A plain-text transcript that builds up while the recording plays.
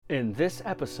In this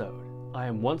episode, I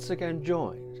am once again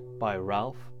joined by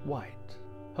Ralph White,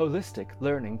 holistic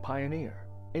learning pioneer,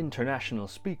 international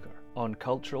speaker on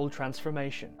cultural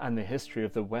transformation and the history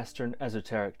of the Western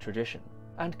esoteric tradition,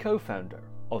 and co-founder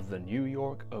of the New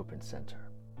York Open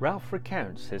Center. Ralph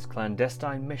recounts his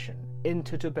clandestine mission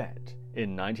into Tibet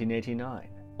in 1989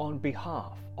 on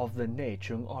behalf of the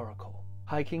Nechung Oracle,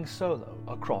 hiking solo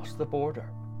across the border,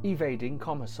 evading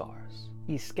commissars,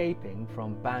 escaping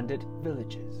from bandit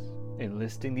villages,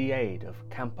 enlisting the aid of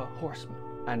Khampa horsemen,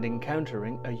 and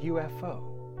encountering a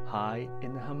UFO high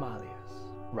in the Himalayas.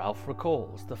 Ralph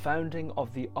recalls the founding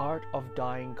of the Art of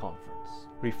Dying conference,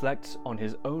 reflects on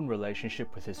his own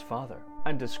relationship with his father,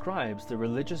 and describes the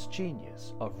religious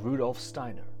genius of Rudolf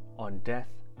Steiner on death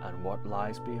and what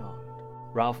lies beyond.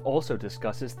 Ralph also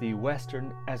discusses the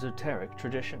Western esoteric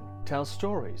tradition, tells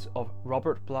stories of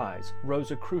Robert Bly's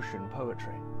Rosicrucian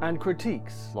poetry, and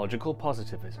critiques logical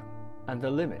positivism and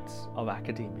the limits of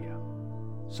academia.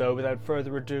 So without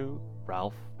further ado,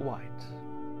 Ralph White.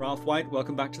 Ralph White,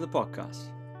 welcome back to the podcast.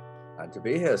 Glad to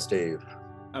be here, Steve.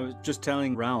 I was just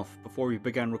telling Ralph before we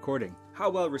began recording how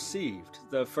well received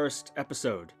the first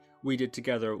episode we did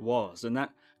together was, and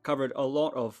that covered a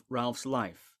lot of Ralph's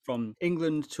life. From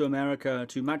England to America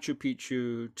to Machu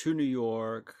Picchu to New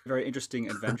York, very interesting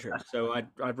adventure. So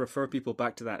I'd refer people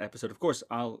back to that episode. Of course,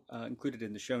 I'll include it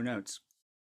in the show notes.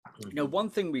 You know,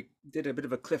 one thing we did a bit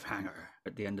of a cliffhanger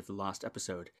at the end of the last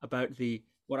episode about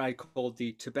what I called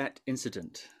the Tibet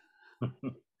incident.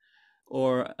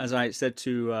 Or, as I said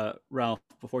to Ralph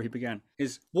before he began,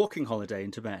 his walking holiday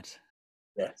in Tibet.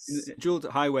 Yes. Jeweled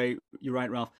Highway, you're right,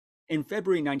 Ralph. In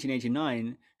February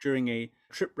 1989, during a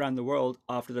trip around the world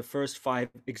after the first 5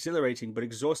 exhilarating but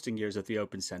exhausting years at the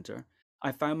Open Center,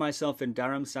 I found myself in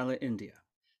Dharamsala, India,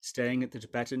 staying at the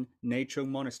Tibetan Nechung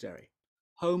Monastery,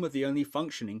 home of the only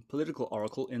functioning political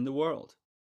oracle in the world.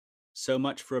 So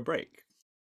much for a break.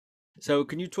 So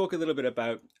can you talk a little bit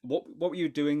about what were you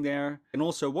doing there, and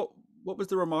also what was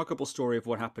the remarkable story of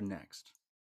what happened next?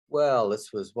 Well,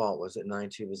 this was, what was it,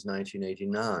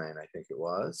 1989, I think it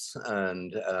was.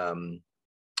 And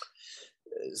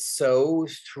so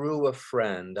through a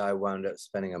friend, I wound up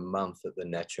spending a month at the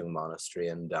Nechung Monastery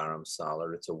in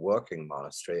Dharamsala. It's a working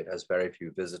monastery. It has very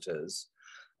few visitors.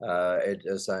 It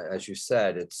is, as you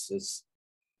said, it's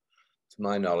to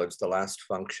my knowledge, the last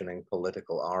functioning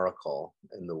political oracle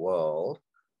in the world.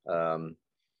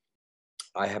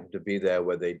 I happened to be there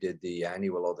where they did the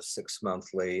annual or the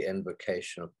 6-monthly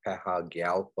invocation of Peha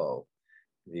Gyalpo,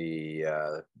 the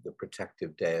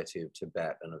protective deity of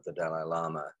Tibet and of the Dalai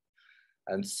Lama.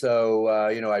 And so,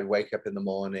 I'd wake up in the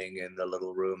morning in the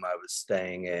little room I was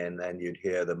staying in, and you'd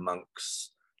hear the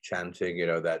monks chanting,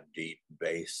 that deep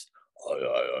bass,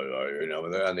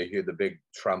 and they hear the big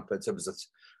trumpets. I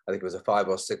think it was a 5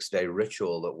 or 6 day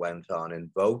ritual that went on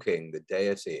invoking the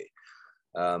deity.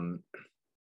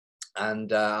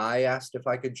 And I asked if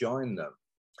I could join them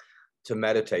to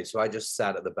meditate. So I just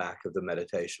sat at the back of the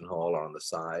meditation hall or on the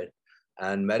side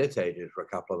and meditated for a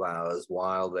couple of hours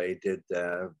while they did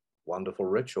their wonderful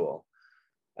ritual.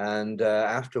 And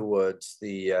afterwards,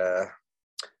 the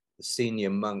senior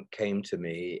monk came to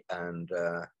me and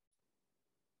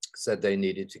said they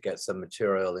needed to get some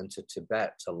material into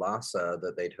Tibet, to Lhasa,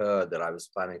 that they'd heard that I was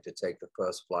planning to take the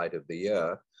first flight of the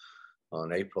year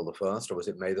on April the 1st, or was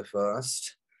it May the 1st?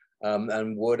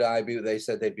 And would I be, they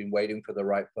said they'd been waiting for the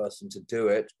right person to do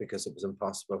it because it was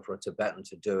impossible for a Tibetan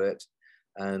to do it.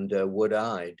 And would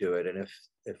I do it? And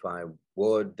if I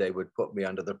would, they would put me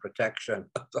under the protection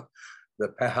of the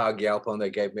Peha Gyalpo, and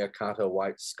they gave me a kata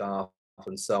white scarf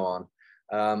and so on.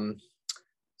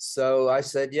 So I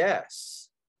said yes,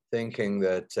 thinking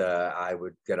that I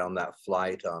would get on that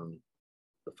flight on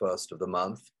the 1st of the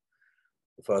month,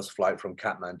 the first flight from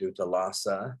Kathmandu to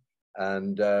Lhasa,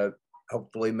 and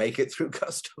hopefully make it through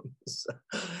customs.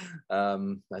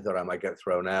 I thought I might get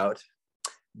thrown out.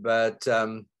 But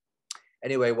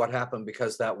anyway, what happened,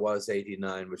 because that was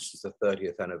 89, which is the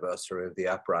 30th anniversary of the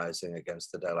uprising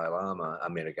against the Dalai Lama,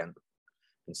 again,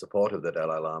 in support of the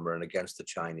Dalai Lama and against the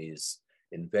Chinese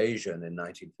invasion in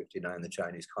 1959, the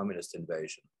Chinese communist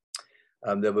invasion.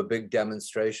 There were big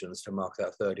demonstrations to mark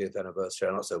that 30th anniversary.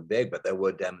 Not so big, but there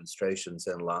were demonstrations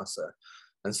in Lhasa.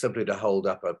 And simply to hold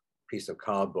up a piece of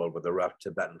cardboard with a rough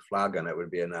Tibetan flag on it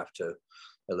would be enough to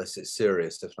elicit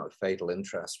serious, if not fatal,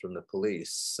 interest from the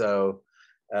police. So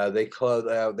they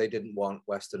didn't want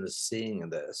Westerners seeing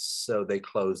this, so they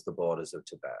closed the borders of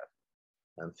Tibet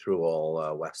and threw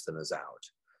all Westerners out.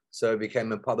 So it became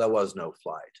there was no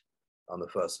flight on the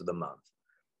 1st of the month,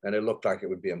 and it looked like it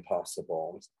would be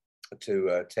impossible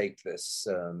to take this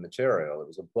material. It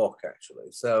was a book,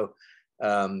 actually. So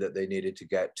that they needed to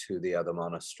get to the other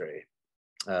monastery.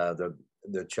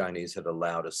 The Chinese had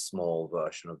allowed a small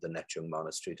version of the Nechung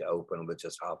monastery to open with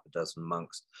just half a dozen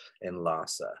monks in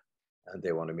Lhasa, and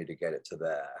they wanted me to get it to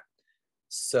there.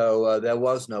 So there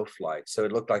was no flight, so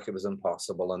it looked like it was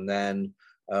impossible. And then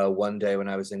one day when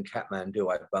I was in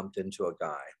Kathmandu, I bumped into a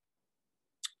guy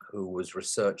who was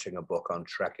researching a book on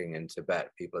trekking in Tibet.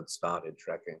 People had started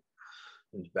trekking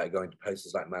in Tibet, going to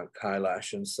places like Mount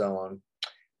Kailash and so on.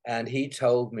 And he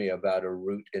told me about a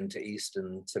route into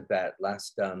eastern Tibet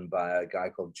last done by a guy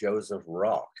called Joseph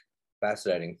Rock.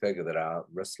 Fascinating figure that our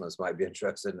listeners might be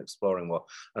interested in exploring more.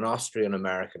 An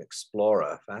Austrian-American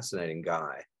explorer, fascinating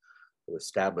guy, who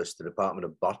established the Department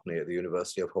of Botany at the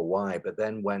University of Hawaii, but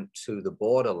then went to the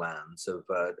borderlands of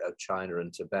China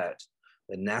and Tibet,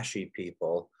 the Nashi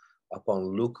people, up on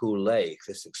Luku Lake,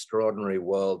 this extraordinary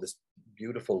world, this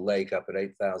beautiful lake up at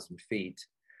 8,000 feet,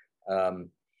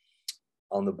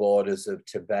 on the borders of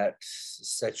Tibet,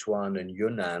 Sichuan, and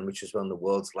Yunnan, which is one of the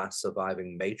world's last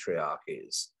surviving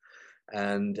matriarchies.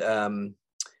 And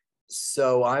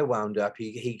so I wound up,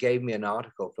 he gave me an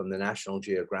article from the National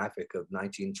Geographic of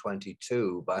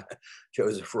 1922 by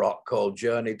Joseph Rock called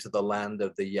Journey to the Land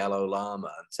of the Yellow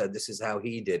Llama, and said this is how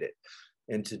he did it,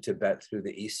 into Tibet through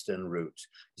the eastern route.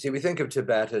 You see, we think of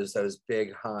Tibet as those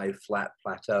big, high, flat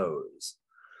plateaus,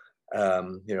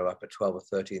 up at 12 or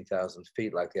 13,000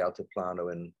 feet, like the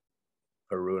Altiplano in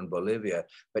Peru and Bolivia.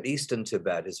 But eastern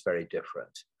Tibet is very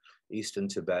different. Eastern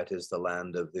Tibet is the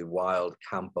land of the wild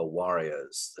Kampa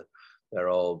warriors.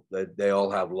 They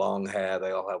all have long hair.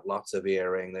 They all have lots of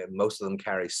earring. Most of them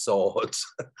carry swords.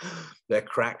 They're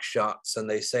crack shots, and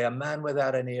they say a man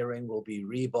without an earring will be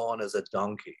reborn as a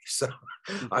donkey. So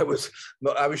I was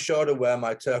sure to wear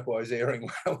my turquoise earring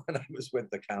when I was with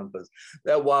the Kampas.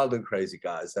 They're wild and crazy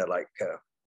guys. They're like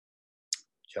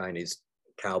Chinese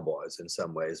cowboys in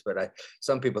some ways, but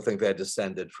some people think they're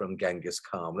descended from Genghis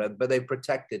Khan, but they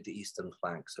protected the eastern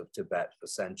flanks of Tibet for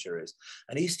centuries.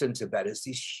 And eastern Tibet is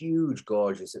these huge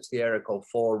gorges. It's the area called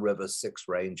 4 Rivers, 6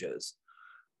 Ranges.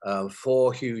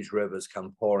 4 huge rivers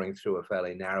come pouring through a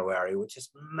fairly narrow area, which is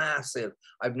massive.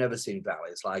 I've never seen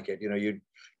valleys like it. You'd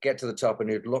get to the top and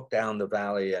you'd look down the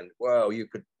valley and, whoa, you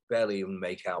could barely even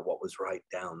make out what was right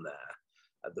down there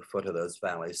at the foot of those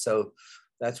valleys. So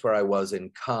that's where I was in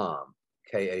Kham,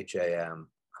 Kham,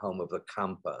 home of the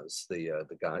Kampas,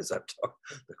 the guys I've talked,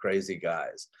 the crazy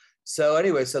guys. So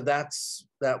anyway,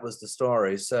 that was the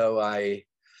story. So I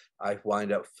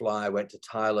wind up I went to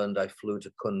Thailand. I flew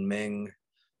to Kunming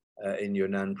in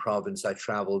Yunnan province. I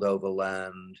traveled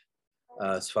overland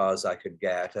as far as I could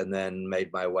get, and then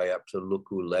made my way up to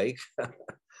Luku Lake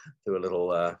through a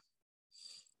little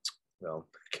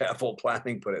careful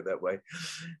planning, put it that way,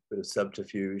 bit of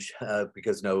subterfuge,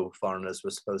 because no foreigners were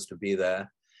supposed to be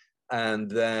there. And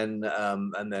then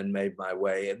made my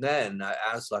way. And then,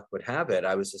 as luck would have it,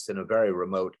 I was just in a very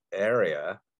remote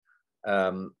area.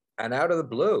 And out of the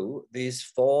blue,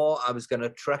 I was going to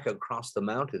trek across the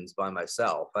mountains by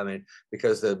myself. I mean,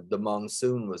 because the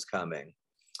monsoon was coming.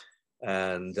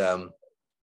 And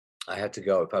I had to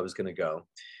go if I was going to go.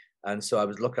 And so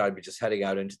I'd be just heading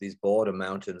out into these border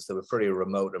mountains that were pretty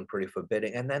remote and pretty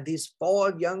forbidding. And then these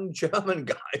 4 young German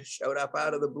guys showed up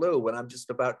out of the blue when I'm just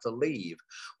about to leave.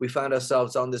 We found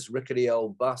ourselves on this rickety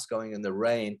old bus going in the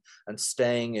rain and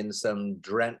staying in some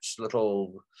drenched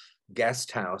little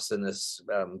guest house in this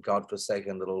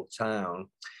godforsaken little town.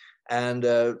 And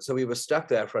so we were stuck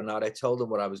there for a night. I told them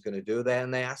what I was going to do there,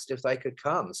 and they asked if they could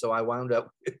come. So I wound up,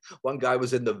 one guy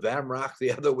was in the Wehrmacht,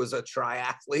 the other was a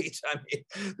triathlete. I mean,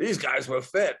 these guys were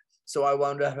fit. So I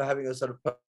wound up having a sort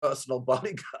of personal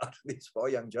bodyguard, these 4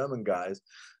 young German guys,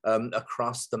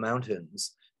 across the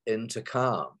mountains into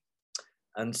Kham.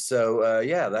 And so,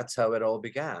 that's how it all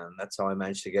began. That's how I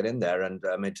managed to get in there. And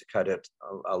I mean, to cut it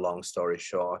a long story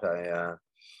short,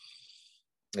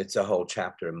 it's a whole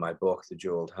chapter in my book, The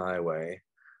Jeweled Highway.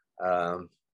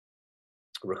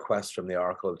 Request from the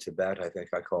Oracle of Tibet, I think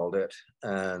I called it.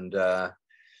 And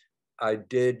I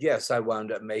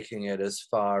wound up making it as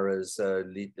far as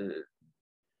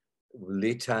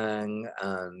Litang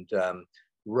and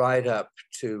right up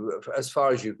to as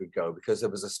far as you could go, because there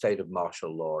was a state of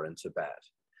martial law in Tibet.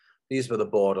 These were the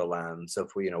borderlands of,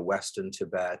 Western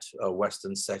Tibet,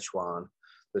 Western Sichuan,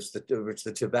 which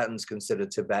the Tibetans consider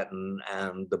Tibetan,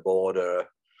 and the border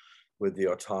with the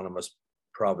autonomous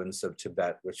province of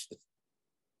Tibet, which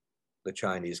the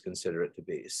Chinese consider it to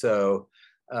be. So,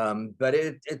 but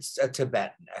it's a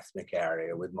Tibetan ethnic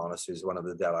area with monasteries. One of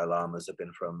the Dalai Lamas have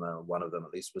been from, one of them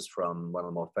at least was from, one of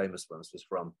the more famous ones was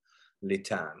from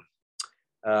Litang.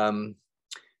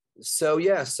 So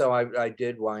yeah, so I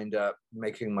did wind up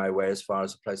making my way as far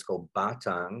as a place called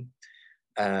Batang,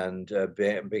 and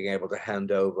being able to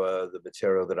hand over the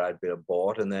material that I'd been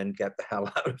bought and then get the hell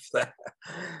out of there.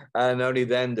 And only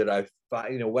then did I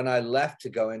find, when I left to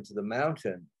go into the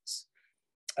mountains,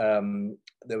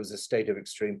 there was a state of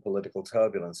extreme political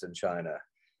turbulence in China.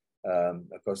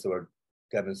 Of course, there were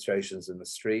demonstrations in the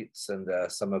streets, and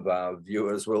some of our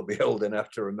viewers will be old enough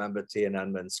to remember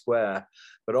Tiananmen Square.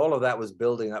 But all of that was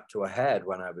building up to a head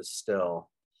when I was still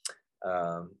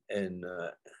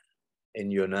in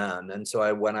Yunnan. And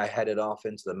so when I headed off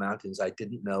into the mountains, I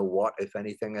didn't know what, if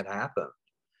anything, had happened.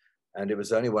 And it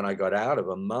was only when I got out of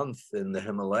a month in the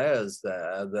Himalayas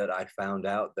there that I found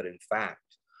out that, in fact,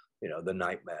 the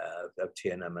nightmare of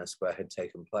Tiananmen Square had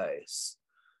taken place.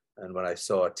 And when I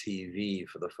saw TV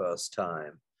for the first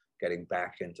time, getting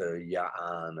back into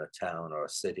Ya'an, a town or a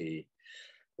city,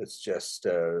 it's just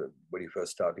when you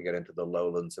first start to get into the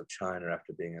lowlands of China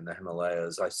after being in the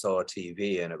Himalayas, I saw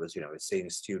TV, and it was, seeing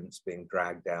students being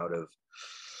dragged out of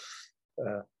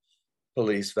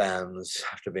police vans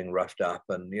after being roughed up,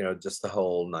 and, just the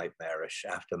whole nightmarish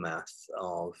aftermath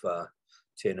of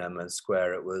Tiananmen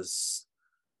Square. It was,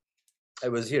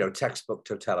 textbook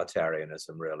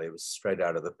totalitarianism, really. It was straight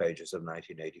out of the pages of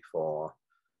 1984.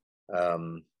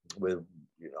 With,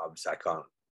 obviously I can't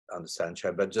understand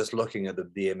China, but just looking at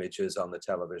the images on the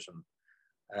television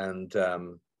and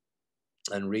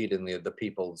reading the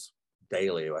People's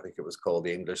Daily, I think it was called,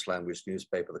 the English language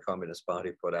newspaper the Communist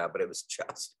Party put out, but it was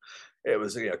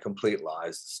complete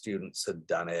lies. The students had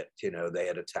done it, they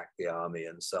had attacked the army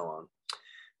and so on.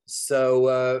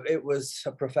 So it was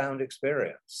a profound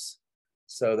experience.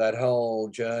 So that whole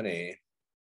journey,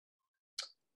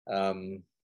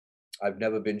 I've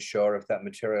never been sure if that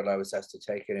material I was asked to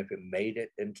take in, if it made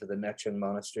it into the Nechen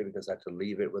monastery, because I had to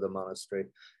leave it with a monastery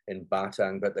in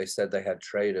Batang. But they said they had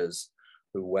traders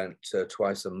who went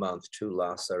twice a month to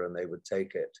Lhasa, and they would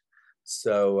take it.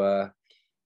 So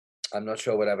I'm not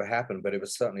sure whatever happened, but it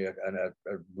was certainly a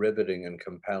riveting and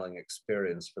compelling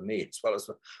experience for me, as well as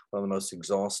one of the most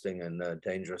exhausting and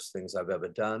dangerous things I've ever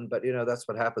done. But, that's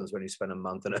what happens when you spend a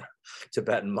month in a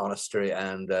Tibetan monastery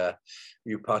and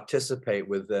you participate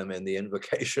with them in the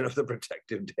invocation of the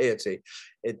protective deity.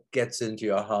 It gets into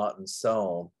your heart and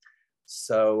soul.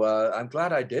 So I'm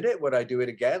glad I did it. Would I do it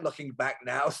again? Looking back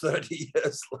now, 30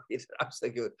 years later, I was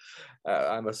thinking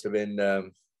I must have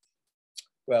been...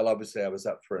 well, obviously I was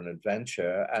up for an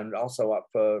adventure, and also up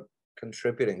for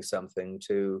contributing something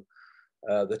to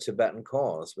the Tibetan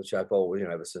cause, which I've always,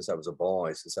 ever since I was a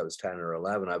boy, since I was 10 or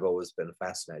 11, I've always been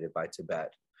fascinated by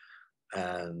Tibet.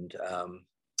 And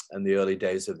the early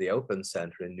days of the Open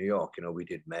Center in New York, we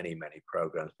did many, many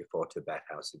programs before Tibet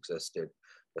House existed,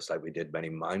 just like we did many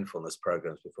mindfulness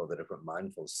programs before the different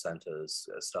mindfulness centers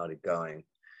started going.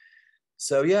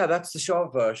 So yeah, that's the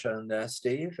short version,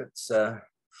 Steve. It's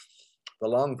the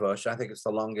long version. I think it's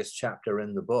the longest chapter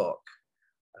in the book.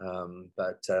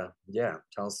 But yeah,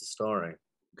 tells the story.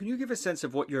 Can you give a sense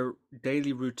of what your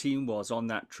daily routine was on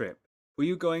that trip? Were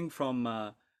you going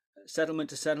from settlement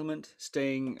to settlement,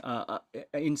 staying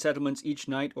in settlements each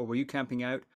night, or were you camping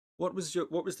out? What was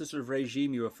the sort of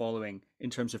regime you were following in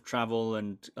terms of travel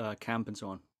and camp and so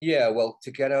on? Yeah, well,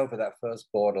 to get over that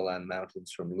first borderland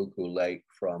mountains from Luku Lake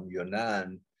from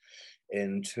Yunnan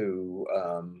into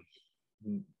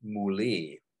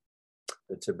Muli,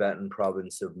 the Tibetan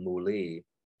province of Muli,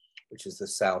 which is the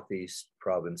southeast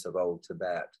province of Old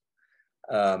Tibet.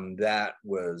 That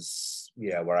was,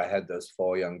 where I had those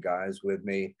 4 young guys with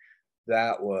me.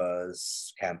 That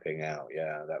was camping out.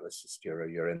 Yeah, that was just, you're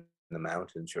in the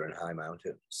mountains, you're in high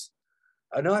mountains.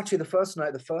 No, actually, the first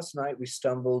night we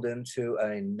stumbled into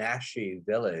a Nashi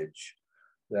village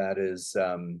that is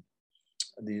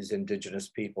these indigenous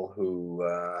people who,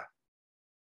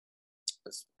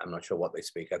 I'm not sure what they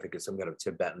speak. I think it's some kind of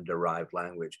Tibetan-derived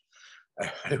language. I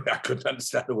couldn't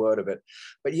understand a word of it.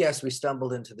 But yes, we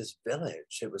stumbled into this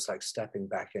village. It was like stepping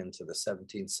back into the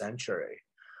 17th century.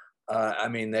 I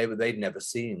mean, they'd never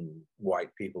seen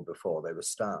white people before. They were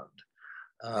stunned.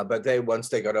 But once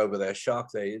they got over their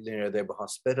shock, they were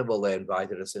hospitable. They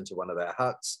invited us into one of their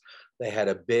huts. They had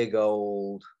a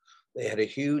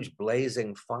huge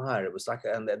blazing fire. It was like,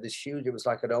 it was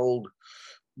like an old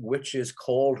witch's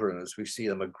cauldron, as we see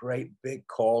them, a great big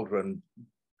cauldron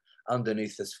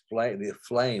underneath the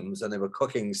flames, and they were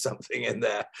cooking something in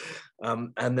there.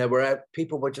 And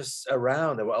people were just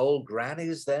around. There were old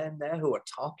grannies there who were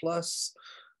topless.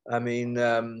 I mean,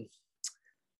 there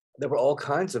were all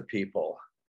kinds of people.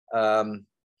 I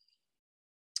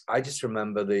just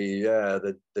remember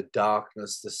the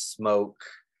darkness, the smoke,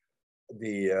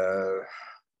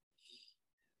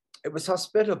 it was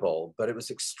hospitable, but it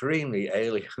was extremely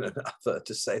alien and other,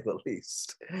 to say the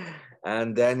least.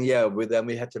 And then, yeah,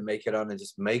 we had to make it on and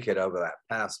just make it over that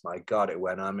pass. My God, it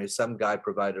went on. I mean, some guy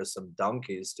provided us some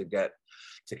donkeys to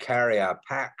carry our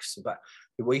packs, but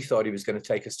we thought he was going to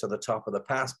take us to the top of the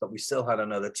pass, but we still had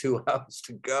another 2 hours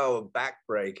to go and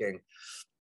backbreaking.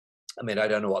 I mean, I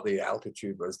don't know what the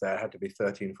altitude was there. It had to be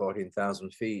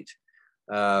 14,000 feet.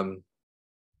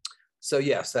 So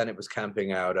yes, then it was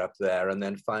camping out up there, and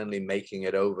then finally making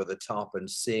it over the top and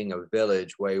seeing a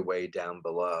village way, way down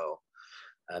below.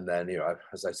 And then, you know,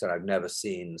 as I said, I've never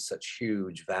seen such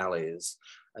huge valleys,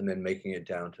 and then making it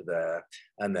down to there,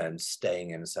 and then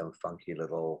staying in some funky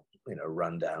little, you know,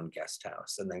 rundown guest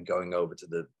house, and then going over to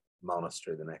the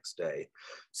monastery the next day.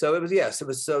 So it was, yes, it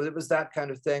was that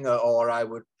kind of thing,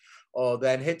 or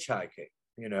then hitchhiking.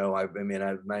 You know, I mean,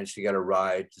 I managed to get a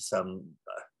ride to some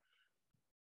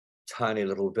tiny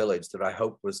little village that I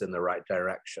hope was in the right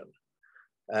direction,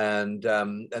 and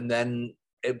then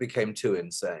it became too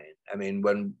insane. I mean,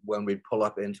 when we'd pull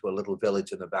up into a little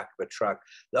village in the back of a truck,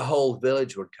 the whole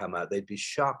village would come out. They'd be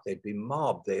shocked. They'd be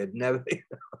mobbed. They had never been,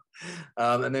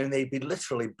 and then they'd be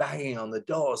literally banging on the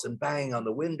doors and banging on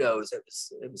the windows. It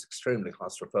was extremely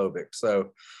claustrophobic.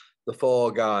 So the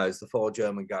four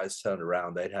German guys turned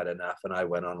around. They'd had enough, and I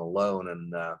went on alone,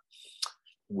 and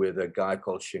with a guy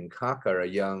called Shinkaka, a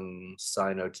young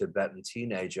Sino-Tibetan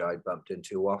teenager I bumped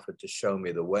into, who offered to show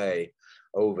me the way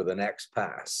over the next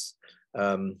pass,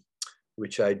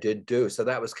 which I did do. So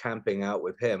that was camping out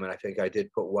with him. And I think I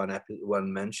did put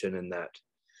one mention in that.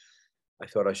 I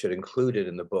thought I should include it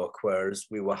in the book, whereas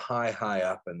we were high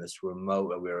up in this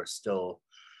remote, we were still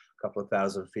a couple of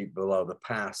thousand feet below the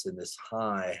pass in this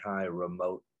high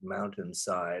remote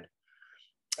mountainside.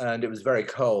 And it was very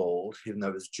cold, even though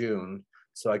it was June.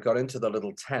 So I got into the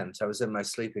little tent. I was in my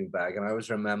sleeping bag, and I always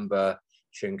remember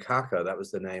Shinkaka, that was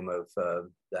the name of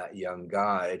that young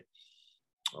guide,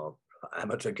 or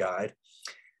amateur guide.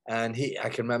 And I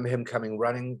can remember him coming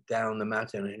running down the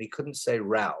mountain, and he couldn't say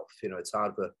Ralph. You know, it's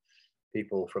hard for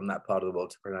people from that part of the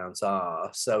world to pronounce R.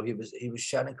 So he was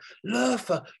shouting,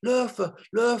 "Lurfer, Lurfer,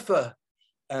 Lurfer."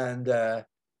 And I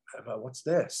thought, what's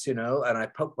this? You know, and I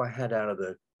poked my head out of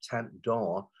the tent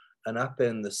door, and up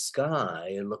in the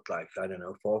sky, it looked like, I don't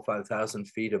know, 4,000 or 5,000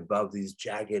 feet above these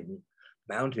jagged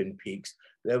mountain peaks,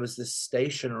 there was this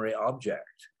stationary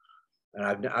object.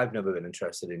 And I've never been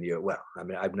interested in UFOs. Well, I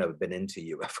mean, I've never been into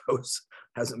UFOs.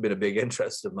 Hasn't been a big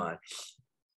interest of mine.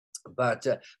 But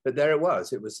there it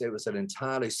was. It was an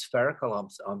entirely spherical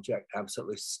object,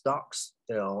 absolutely stock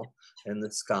still in the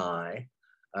sky.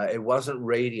 It wasn't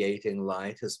radiating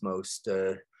light as most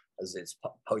as its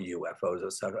UFOs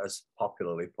as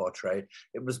popularly portrayed.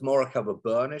 It was more of a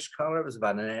burnished color. It was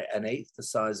about an eighth the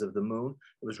size of the moon.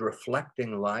 It was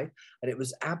reflecting light, and it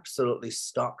was absolutely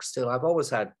stock still. I've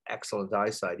always had excellent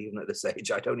eyesight, even at this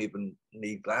age. I don't even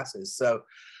need glasses. So,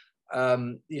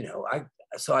 you know,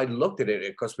 I looked at it,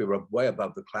 because we were way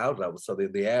above the cloud level, so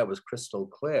the air was crystal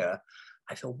clear.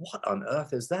 I thought, what on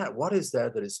earth is that? What is there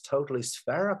that is totally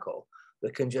spherical,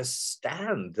 that can just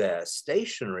stand there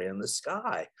stationary in the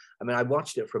sky? I mean, I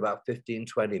watched it for about 15,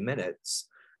 20 minutes,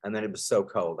 and then it was so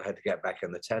cold, I had to get back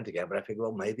in the tent again. But I figured,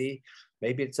 well, maybe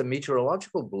it's a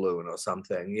meteorological balloon or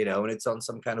something, you know, and it's on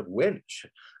some kind of winch.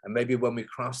 And maybe when we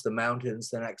cross the mountains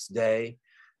the next day,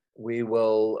 we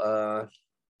will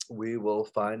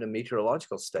find a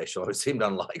meteorological station. It seemed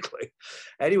unlikely.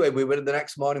 Anyway, the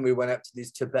next morning, we went up to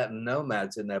these Tibetan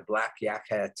nomads in their black yak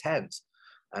hair tent.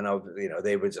 And, you know,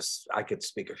 they were just, I could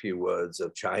speak a few words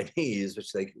of Chinese,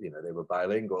 which they, you know, they were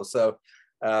bilingual. So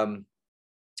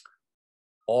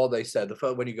all they said,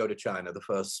 when you go to China, the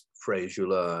first phrase you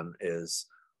learn is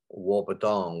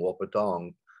 "Wopatong."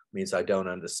 Wopatong means I don't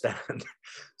understand.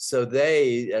 So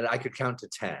and I could count to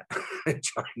 10 in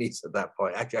Chinese at that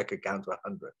point. Actually, I could count to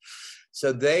 100.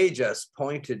 So they just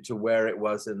pointed to where it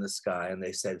was in the sky, and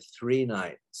they said 3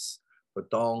 nights,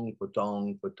 "Patong,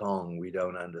 patong, patong, we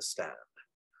don't understand."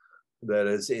 That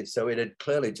is it. So it had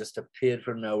clearly just appeared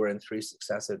from nowhere in 3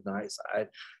 successive nights.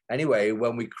 Anyway,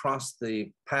 when we crossed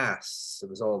the pass, it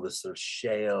was all this sort of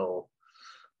shale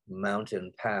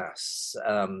mountain pass.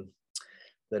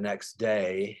 The next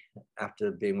day,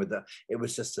 after being with them, it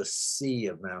was just a sea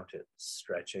of mountains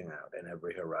stretching out in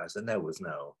every horizon. There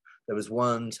was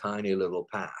one tiny little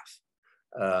path.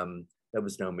 There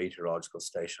was no meteorological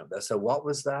station up there. So what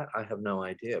was that? I have no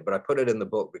idea. But I put it in the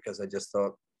book because I just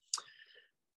thought,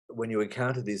 when you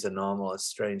encounter these anomalous,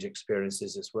 strange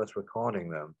experiences, it's worth recording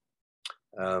them.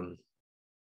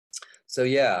 So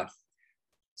yeah,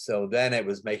 so then it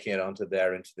was making it into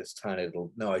this tiny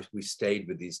little, we stayed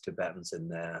with these Tibetans in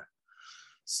their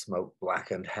smoke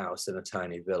blackened house in a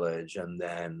tiny village, and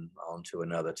then on to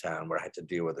another town where I had to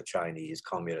deal with a Chinese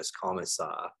communist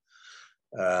commissar.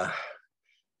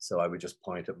 So I would just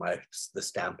point at the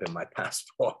stamp in my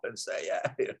passport and say,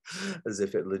 yeah, as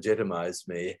if it legitimized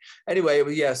me. Anyway,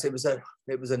 yes, it was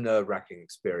a nerve-wracking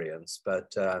experience,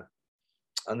 but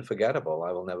unforgettable.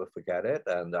 I will never forget it,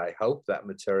 and I hope that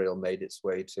material made its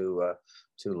way to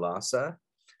Lhasa,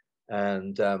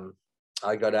 and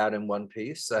I got out in one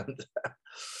piece, and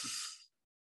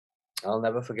I'll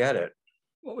never forget it.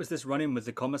 What was this run-in with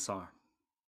the commissar?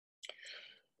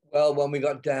 Well, when we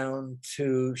got down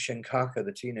to Shinkaka,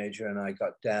 the teenager and I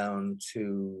got down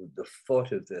to the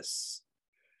foot of this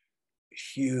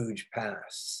huge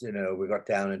pass, we got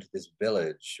down into this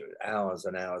village, hours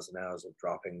and hours and hours of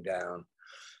dropping down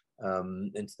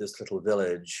into this little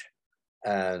village.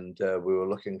 And we were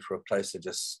looking for a place to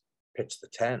just pitch the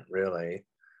tent, really.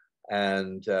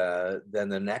 And then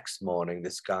the next morning,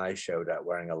 this guy showed up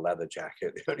wearing a leather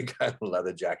jacket, the only guy with a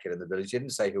leather jacket in the village. He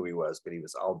didn't say who he was, but he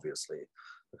was obviously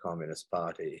the Communist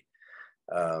Party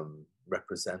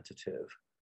representative.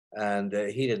 And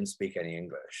he didn't speak any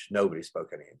English. Nobody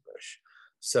spoke any English.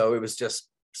 So it was just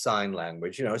sign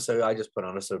language, so I just put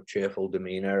on a sort of cheerful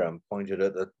demeanor and pointed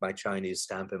at my Chinese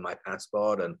stamp in my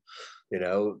passport. And,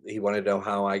 he wanted to know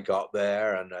how I got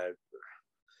there. And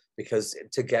because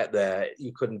to get there,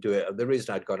 you couldn't do it. The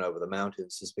reason I'd gone over the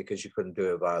mountains is because you couldn't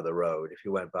do it via the road. If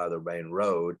you went by the main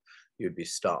road, you'd be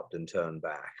stopped and turned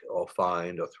back or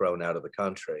fined or thrown out of the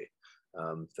country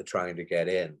for trying to get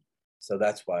in. So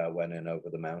that's why I went in over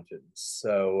the mountains.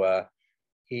 So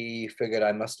he figured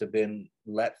I must have been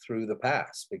let through the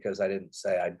pass because I didn't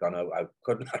say I'd gone over. I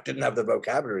didn't have the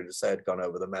vocabulary to say I'd gone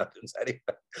over the mountains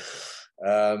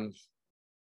anyway.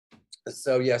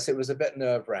 So yes, it was a bit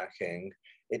nerve-wracking.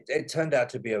 It turned out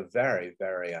to be a very,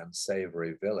 very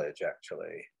unsavory village,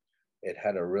 actually. It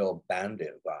had a real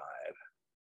bandit vibe.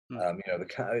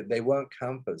 They weren't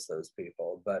Khampas, those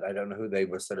people, but I don't know who they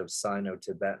were, sort of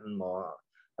Sino-Tibetan,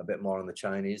 a bit more on the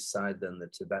Chinese side than the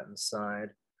Tibetan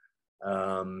side.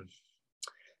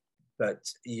 But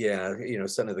yeah,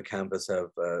 some of the Khampas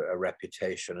have a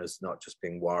reputation as not just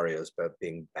being warriors, but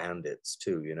being bandits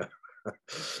too,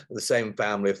 The same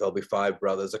family, if there'll be 5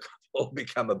 brothers, a couple will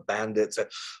become a bandit, so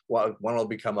one will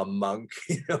become a monk.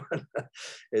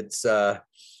 It's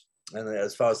and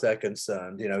as far as they're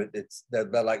concerned,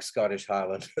 they're like Scottish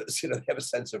Highlanders. They have a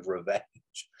sense of revenge,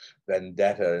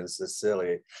 vendetta, and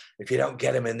Sicily. If you don't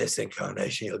get him in this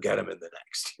incarnation, you'll get him in the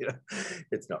next.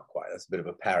 It's not quite. That's a bit of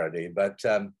a parody, but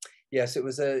yes, it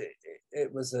was that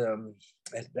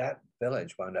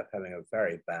village wound up having a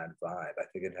very bad vibe. I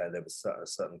think there was a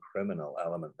certain criminal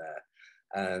element there,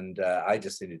 and I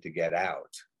just needed to get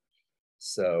out.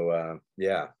 So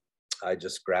I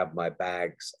just grabbed my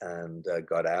bags and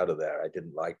got out of there. I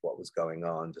didn't like what was going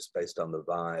on just based on the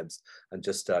vibes, and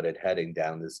just started heading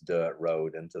down this dirt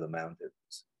road into the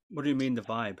mountains. What do you mean the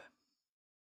vibe?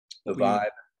 The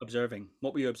vibe? Observing.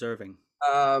 What were you observing?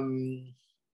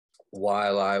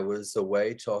 While I was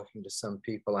away talking to some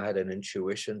people, I had an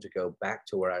intuition to go back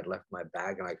to where I'd left my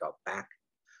bag, and I got back.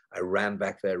 I ran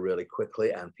back there really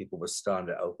quickly, and people were starting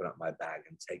to open up my bag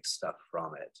and take stuff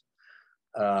from it.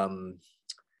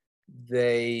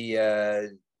 They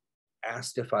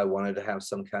asked if I wanted to have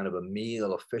some kind of a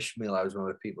meal, a fish meal. I was one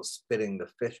of the people spitting the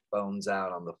fish bones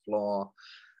out on the floor.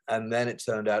 And then it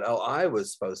turned out, I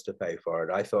was supposed to pay for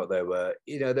it. I thought there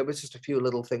was just a few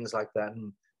little things like that.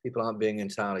 And people aren't being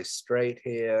entirely straight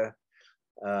here.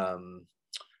 It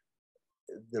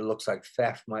looks like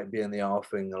theft might be in the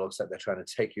offing. It looks like they're trying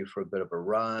to take you for a bit of a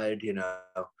ride.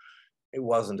 It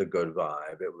wasn't a good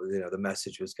vibe. It was, the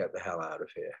message was get the hell out of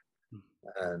here.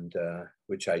 And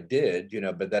which I did,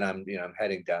 but then I'm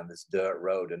heading down this dirt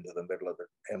road into the middle of the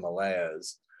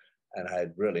Himalayas, and I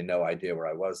had really no idea where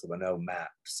I was. There were no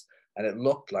maps, and it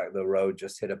looked like the road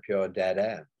just hit a pure dead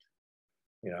end.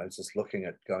 I was just looking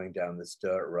at going down this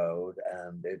dirt road,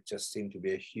 and it just seemed to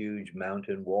be a huge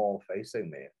mountain wall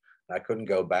facing me. And I couldn't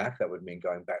go back. That would mean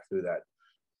going back through that,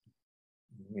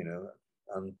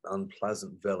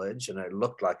 unpleasant village, and it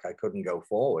looked like I couldn't go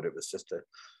forward. It was just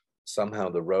somehow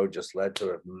the road just led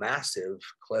to a massive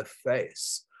cliff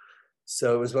face.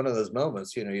 So it was one of those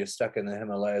moments, you're stuck in the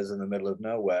Himalayas in the middle of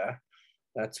nowhere.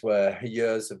 That's where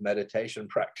years of meditation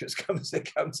practice comes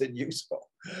in useful.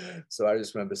 So I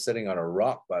just remember sitting on a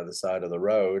rock by the side of the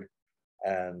road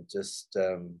and just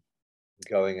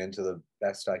going into the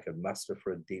best I could muster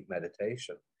for a deep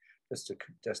meditation, just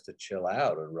to chill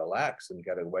out and relax and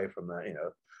get away from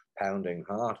that, pounding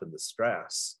heart and the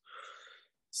stress.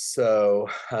 So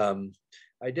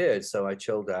I did. So I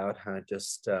chilled out. I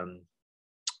just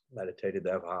meditated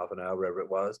there for half an hour, wherever it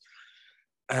was,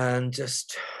 and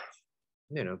just,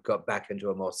 got back into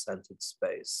a more centered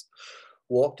space.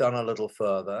 Walked on a little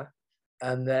further,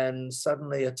 and then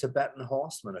suddenly a Tibetan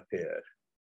horseman appeared.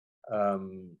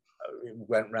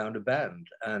 Went round a bend,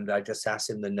 and I just asked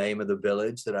him the name of the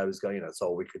village that I was going. That's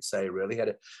all we could say, really.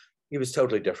 He was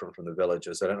totally different from the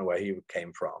villagers. I don't know where he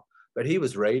came from, but he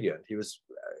was radiant. He was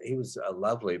a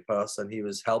lovely person. He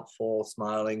was helpful,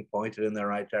 smiling, pointed in the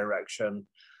right direction.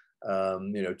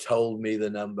 Told me the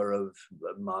number of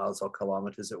miles or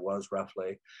kilometers it was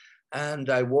roughly. And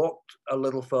I walked a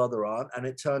little further on, and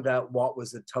it turned out what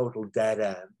was a total dead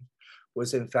end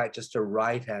was in fact just a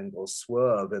right angle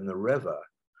swerve in the river.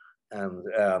 And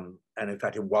in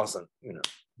fact, it wasn't,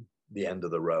 the end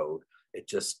of the road. It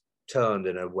just turned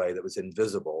in a way that was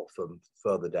invisible from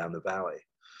further down the valley.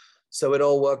 So it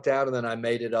all worked out, and then I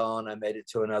made it on. I made it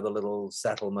to another little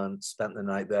settlement, spent the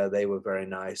night there. They were very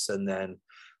nice. And then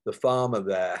the farmer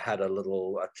there had a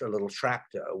little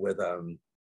tractor with a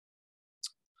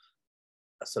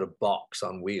sort of box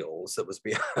on wheels that was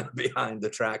behind the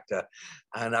tractor,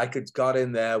 and I got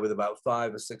in there with about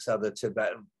 5 or 6 other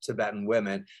Tibetan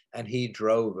women, and he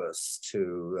drove us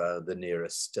to the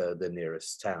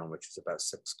nearest town, which is about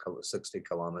 60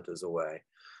 kilometers away.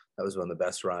 That was one of the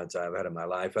best rides I ever had in my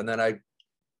life. And then I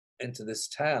into this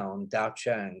town,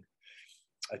 Daocheng,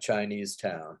 a Chinese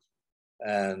town,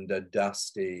 and a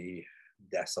dusty,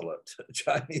 desolate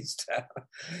Chinese town.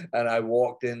 And I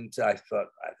walked into, I thought,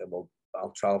 well,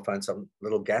 I'll try to find some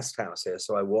little guest house here.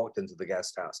 So I walked into the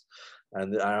guest house,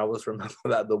 and I always remember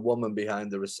that the woman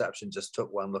behind the reception just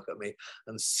took one look at me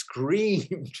and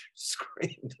screamed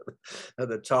at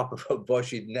the top of her voice.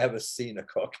 She'd never seen a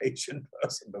Caucasian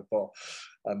person before.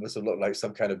 I must have looked like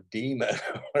some kind of demon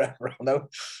or whatever. I'll never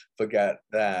forget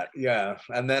that. Yeah.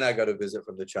 And then I got a visit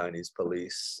from the Chinese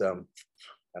police.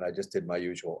 And I just did my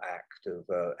usual act of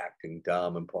acting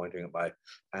dumb and pointing at my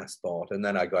passport. And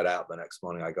then I got out the next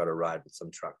morning. I got a ride with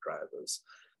some truck drivers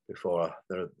before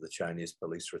the Chinese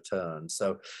police returned.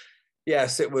 So,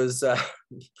 yes, it was a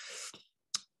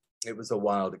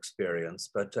wild experience.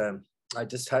 But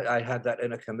I had that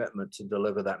inner commitment to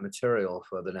deliver that material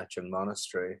for the Nechung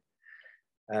Monastery.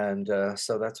 And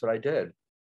so that's what I did.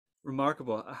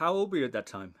 Remarkable. How old were you at that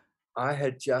time? I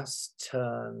had just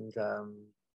turned...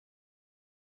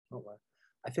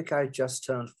 I think I just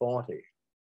turned 40.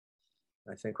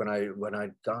 I think when I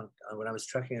was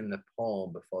trekking in Nepal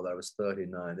before that, I was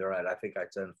 39. They're right. I think I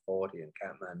turned 40 in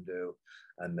Kathmandu,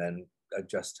 and then I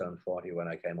just turned 40 when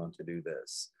I came on to do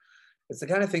this. It's the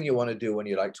kind of thing you want to do when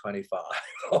you're like 25.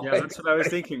 Yeah, that's what I was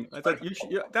thinking. I thought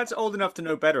that's old enough to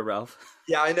know better, Ralph.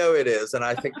 Yeah, I know it is, and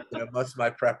I think most of my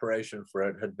preparation for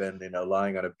it had been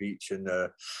lying on a beach in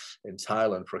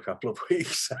Thailand for a couple of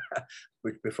weeks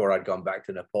before I'd gone back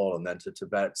to Nepal and then to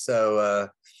Tibet. So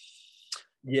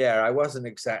yeah, I wasn't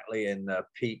exactly in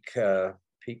peak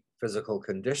physical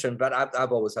condition, but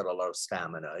I've always had a lot of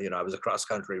stamina. I was a cross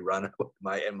country runner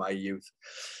in my youth,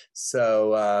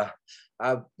 so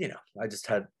I just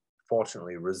had,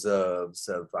 fortunately, reserves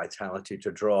of vitality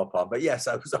to draw upon. But yes,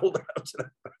 I was old enough to know.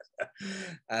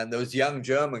 And those young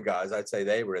German guys, I'd say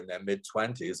they were in their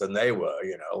mid-20s, and they were,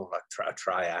 like a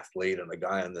triathlete and a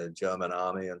guy in the German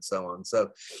army and so on.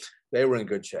 So they were in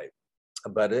good shape.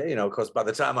 But, of course, by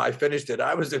the time I finished it,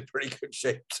 I was in pretty good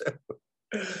shape too.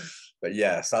 But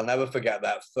yes, I'll never forget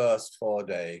that first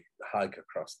 4-day hike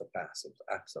across the pass. It was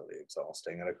absolutely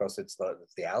exhausting. And of course, it's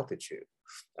the altitude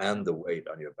and the weight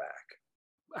on your back.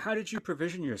 How did you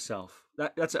provision yourself?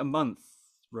 That's a month,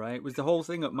 right? Was the whole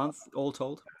thing a month all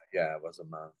told? Yeah, it was a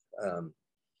month.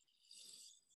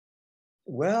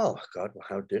 Well, God,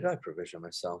 how did I provision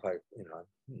myself? I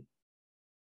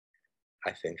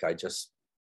think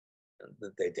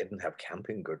they didn't have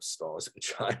camping goods stores in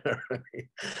China.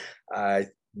 I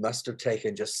must have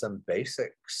taken just some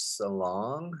basics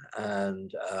along,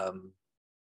 and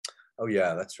oh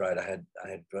yeah, that's right. I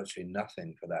had virtually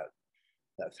nothing for that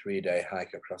 3-day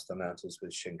hike across the mountains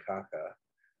with Shinkaka.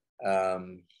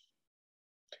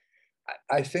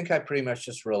 I think I pretty much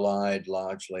just relied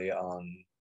largely on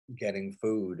getting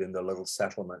food in the little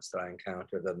settlements that I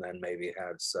encountered, and then maybe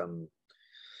had some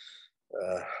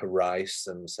rice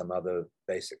and some other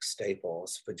basic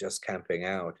staples for just camping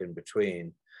out in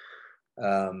between.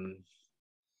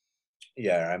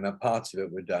 Yeah, parts of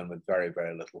it were done with very,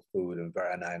 very little food, and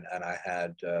I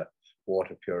had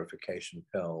water purification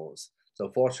pills.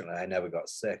 So fortunately, I never got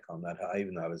sick on that,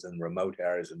 even though I was in remote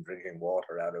areas and drinking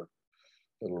water out of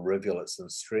little rivulets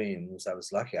and streams. I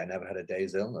was lucky. I never had a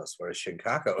day's illness, whereas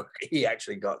Shinkako, he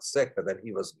actually got sick, but then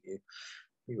he was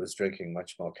drinking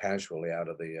much more casually out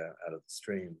of the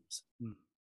streams.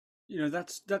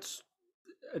 That's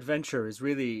adventure is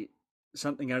really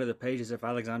something out of the pages of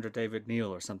Alexander David Neal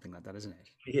or something like that, isn't it?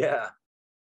 Yeah,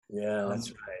 yeah, that's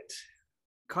Um, right.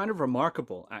 Kind of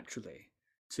remarkable, actually,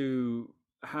 to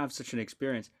have such an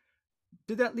experience.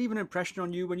 Did that leave an impression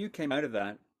on you when you came out of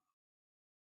that?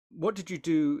 What did you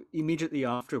do immediately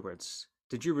afterwards?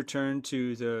 Did you return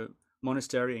to the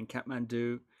monastery in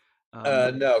Kathmandu?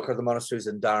 Um, No, because the monastery's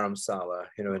in Dharamsala,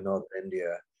 in northern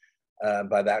India.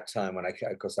 By that time,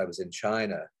 of course, I was in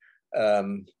China.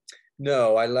 Um,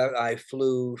 no, I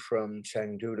flew from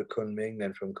Chengdu to Kunming,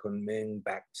 then from Kunming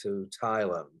back to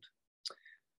Thailand,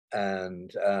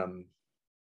 and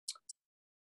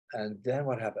then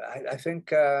what happened? I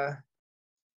think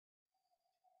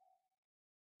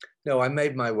no, I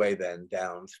made my way then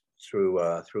down through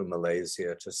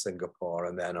Malaysia to Singapore,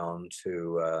 and then on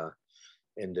to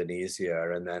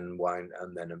Indonesia, and then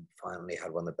finally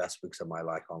had one of the best weeks of my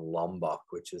life on Lombok,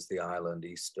 which is the island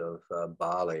east of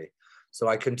Bali. So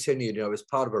I continued, it was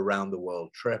part of a round the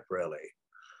world trip, really.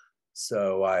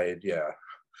 So I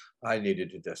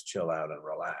needed to just chill out and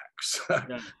relax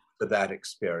yeah. for that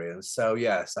experience. So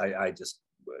yes, I just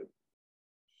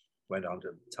went on to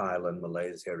Thailand,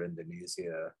 Malaysia,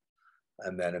 Indonesia,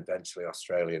 and then eventually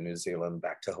Australia, New Zealand,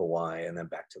 back to Hawaii, and then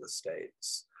back to the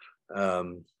States.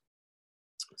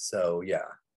 So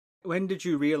yeah. When did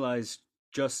you realize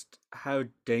just how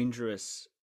dangerous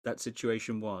that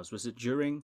situation was? Was it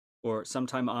during or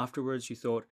sometime afterwards you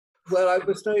thought, Well, I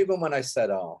was not even when I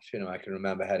set off. I can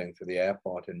remember heading to the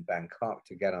airport in Bangkok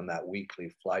to get on that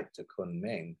weekly flight to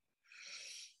Kunming.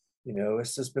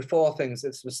 This is before things,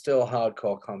 it was still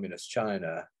hardcore communist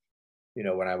China.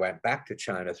 When I went back to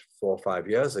China 4 or 5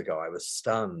 years ago, I was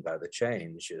stunned by the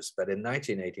changes. But in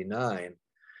 1989,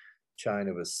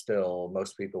 China was still,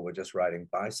 most people were just riding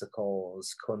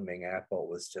bicycles. Kunming Airport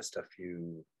was just a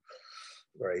few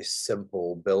very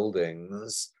simple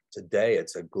buildings. Today,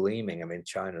 it's a gleaming,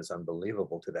 China's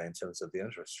unbelievable today in terms of the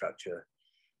infrastructure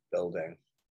building.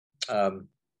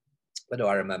 But no,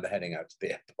 I remember heading out to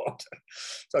the airport.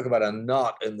 Talk about a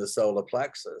knot in the solar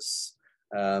plexus.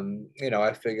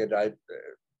 I figured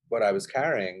what I was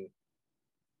carrying,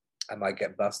 I might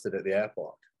get busted at the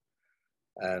airport.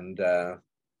 And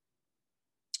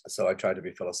so I tried to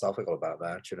be philosophical about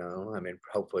that,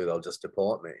 hopefully they'll just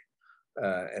deport me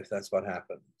if that's what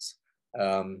happens.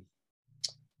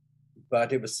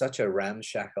 But it was such a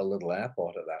ramshackle little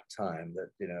airport at that time that,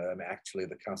 actually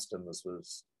the customs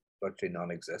was virtually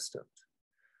non-existent.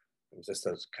 It was just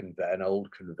an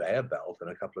old conveyor belt and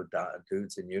a couple of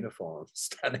dudes in uniform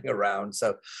standing around.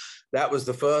 So that was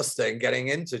the first thing, getting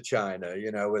into China,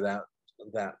 without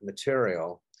that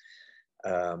material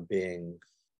being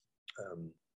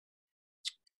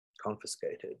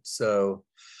confiscated. So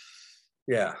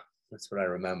yeah, that's what I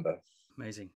remember.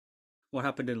 amazing. What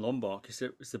happened in Lombok? Is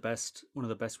it was one of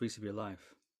the best weeks of your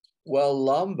life? Well,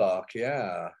 Lombok,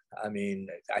 yeah. I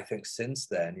think since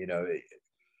then,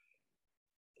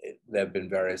 there have been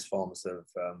various forms of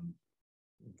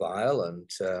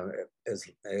violent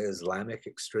Islamic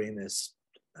extremist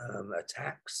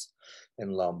attacks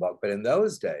in Lombok. But in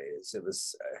those days, it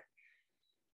was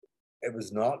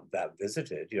not that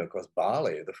visited. Of course,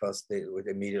 Bali, the first thing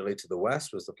immediately to the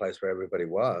west, was the place where everybody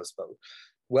was. But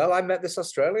I met this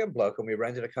Australian bloke and we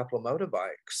rented a couple of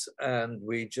motorbikes and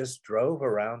we just drove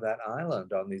around that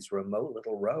island on these remote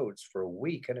little roads for a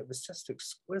week. And it was just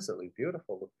exquisitely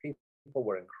beautiful. The people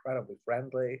were incredibly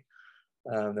friendly.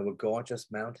 There were gorgeous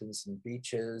mountains and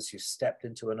beaches. You stepped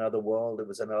into another world. It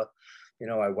was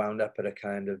I wound up at a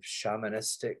kind of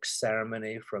shamanistic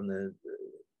ceremony from the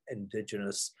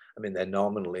indigenous, they're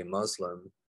nominally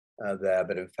Muslim there,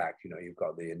 but in fact, you've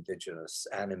got the indigenous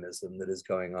animism that is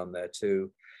going on there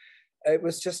too. It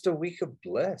was just a week of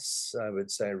bliss, I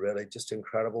would say, really, just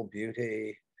incredible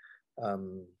beauty,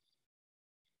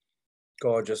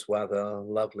 gorgeous weather,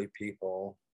 lovely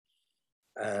people,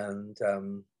 and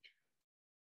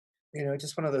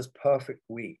just one of those perfect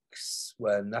weeks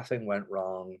where nothing went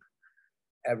wrong,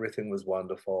 everything was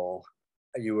wonderful.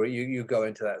 You go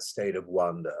into that state of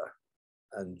wonder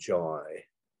and joy.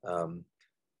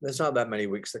 There's not that many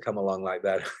weeks that come along like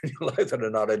that in your life that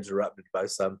are not interrupted by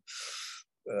some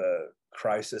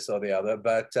crisis or the other.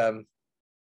 But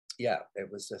it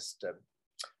was just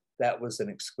that was an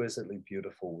exquisitely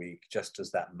beautiful week. Just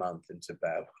as that month in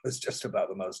Tibet was just about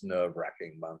the most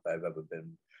nerve-wracking month I've ever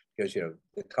been, because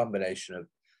the combination of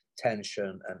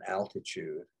tension and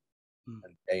altitude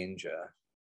and danger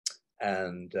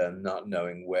and not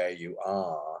knowing where you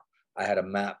are. I had a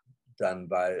map done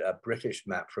by a British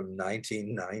map from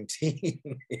 1919.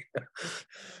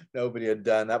 Nobody had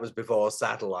done that. Was before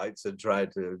satellites had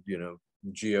tried to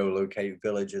geolocate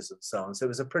villages and so on. So it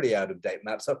was a pretty out-of-date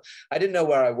map. So I didn't know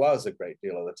where I was a great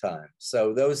deal of the time.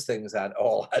 So those things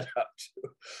all add up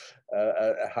to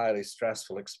a highly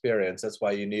stressful experience. That's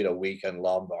why you need a week in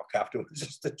Lombok afterwards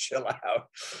just to chill out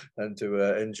and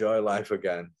to enjoy life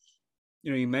again.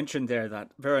 You know, you mentioned there that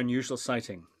very unusual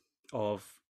sighting of,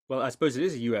 well, I suppose it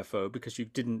is a UFO because you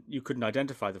couldn't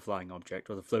identify the flying object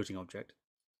or the floating object.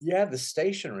 Yeah, the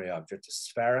stationary object, a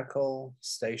spherical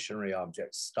stationary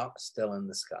object stuck still in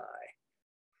the sky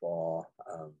for,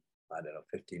 I don't know,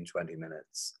 15, 20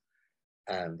 minutes.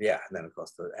 And yeah, and then of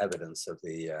course the evidence of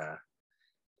the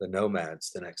nomads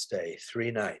the next day,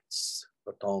 3 nights,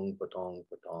 batong, batong,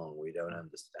 batong, we don't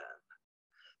understand.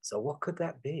 So what could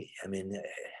that be? I mean,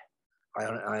 I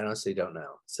honestly don't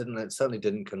know. It certainly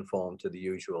didn't conform to the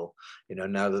usual,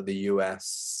 now that the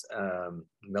US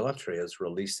military is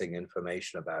releasing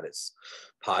information about its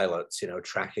pilots,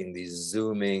 tracking these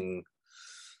zooming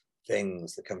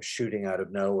things that come shooting out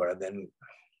of nowhere and then,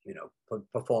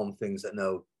 perform things that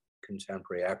no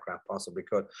contemporary aircraft possibly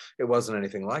could. It wasn't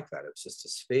anything like that. It was just a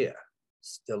sphere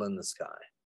still in the sky,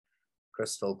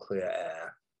 crystal clear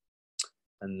air.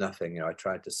 And nothing, I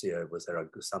tried to see, was there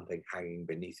something hanging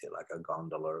beneath it, like a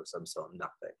gondola of some sort?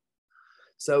 Nothing.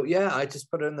 So yeah, I just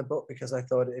put it in the book because I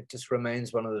thought it just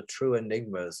remains one of the true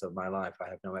enigmas of my life. I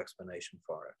have no explanation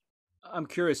for it. I'm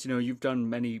curious, you've done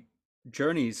many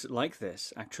journeys like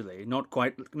this, actually, not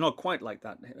quite like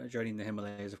that journey in the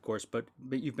Himalayas, of course, but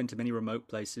you've been to many remote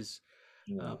places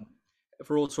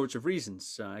for all sorts of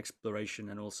reasons, exploration,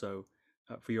 and also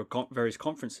for your various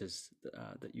conferences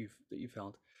that you've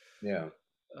held. Yeah.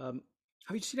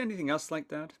 Have you seen anything else like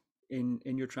that in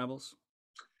your travels?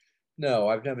 No,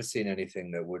 I've never seen anything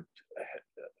that would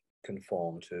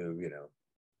conform to,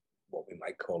 what we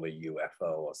might call a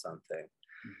UFO or something.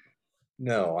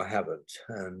 No, I haven't.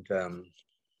 And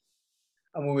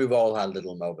I mean, we've all had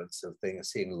little moments of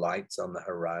seeing lights on the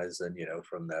horizon,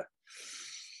 from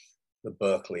the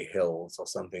Berkeley Hills or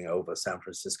something over San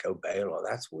Francisco Bay. Or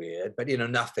that's weird, but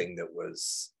nothing that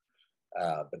was.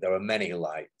 But there were many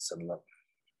lights and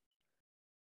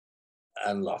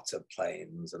lots of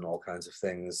planes and all kinds of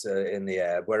things in the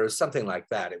air. Whereas something like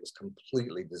that, it was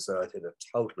completely deserted,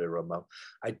 totally remote.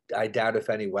 I doubt if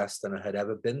any Westerner had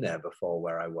ever been there before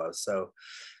where I was. So,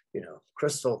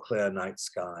 crystal clear night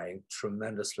sky,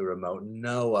 tremendously remote,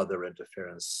 no other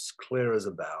interference, clear as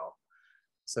a bell.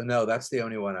 So no, that's the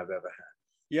only one I've ever had.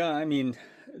 Yeah, I mean,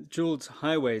 Jules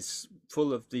Highway's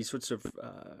full of these sorts of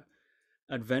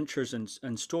adventures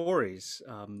and stories,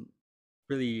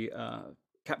 really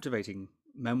captivating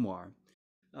memoir.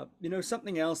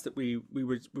 Something else that we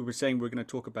were saying we're going to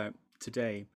talk about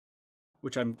today,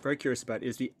 which I'm very curious about,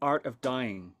 is the Art of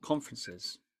Dying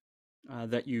conferences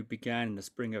that you began in the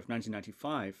spring of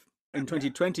 1995. In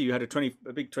 2020, you had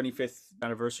a big 25th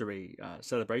anniversary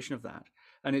celebration of that,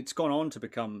 and it's gone on to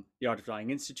become the Art of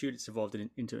Dying Institute. It's evolved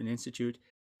into an institute.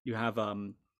 You have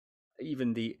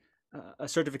even a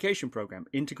certification program,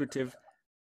 Integrative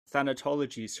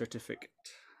Thanatology Certificate,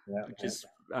 which is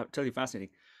totally fascinating.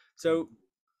 So,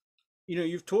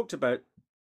 you've talked about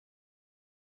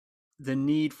the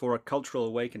need for a cultural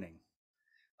awakening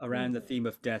around the theme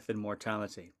of death and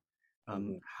mortality,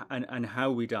 and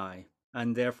how we die,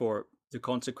 and therefore the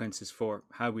consequences for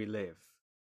how we live.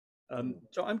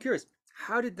 So I'm curious,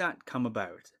 how did that come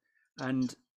about?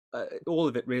 And all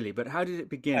of it really, but how did it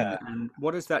begin? And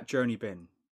what has that journey been?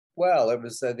 Well, it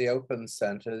was the Open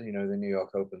Center, the New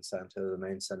York Open Center, the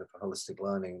main center for holistic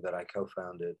learning that I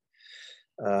co-founded,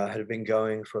 had been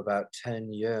going for about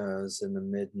 10 years in the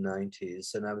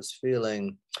mid-90s. And I was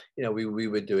feeling, we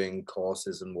were doing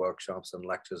courses and workshops and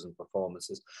lectures and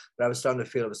performances, but I was starting to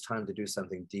feel it was time to do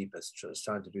something deeper. It was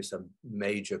time to do some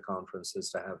major conferences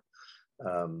to have,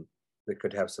 that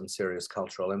could have some serious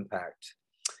cultural impact.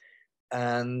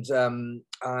 And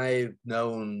I've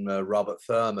known Robert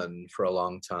Thurman for a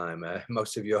long time.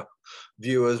 Most of your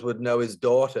viewers would know his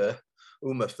daughter,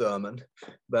 Uma Thurman,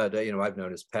 but I've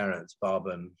known his parents, Bob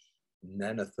and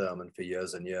Nana Thurman, for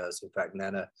years and years. In fact,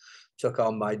 Nana took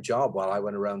on my job while I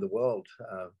went around the world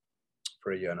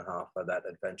for a year and a half. That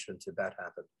adventure in Tibet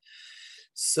happened.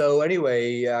 So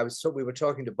anyway, we were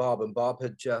talking to Bob, and Bob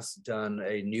had just done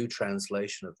a new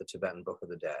translation of the Tibetan Book of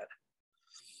the Dead.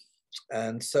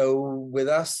 And so with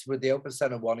the Open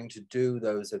Center wanting to do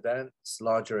those events,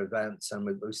 larger events, and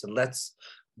we said,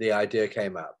 the idea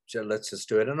came up, let's just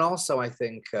do it. And also I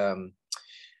think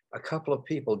a couple of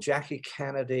people, Jackie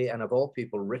Kennedy, and of all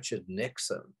people, Richard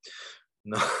Nixon,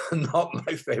 not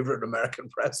my favorite American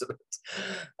president,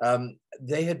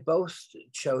 they had both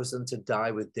chosen to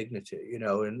die with dignity,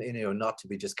 and not to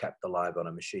be just kept alive on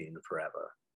a machine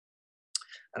forever.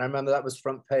 And I remember that was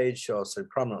front page also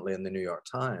prominently in the New York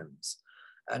Times.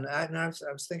 And I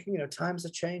was thinking, times are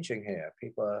changing here.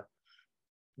 People are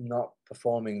not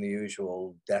performing the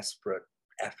usual desperate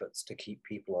efforts to keep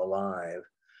people alive.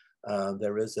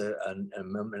 There is an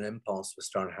impulse. We're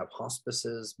starting to have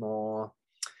hospices more.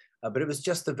 But it was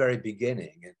just the very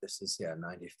beginning. This is,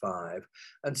 95.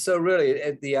 And so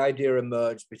really the idea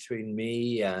emerged between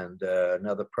me and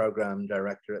another program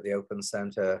director at the Open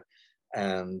Center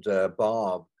and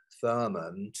Bob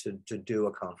Thurman to do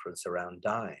a conference around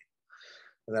dying.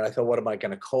 And then I thought, what am I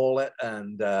going to call it?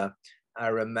 And I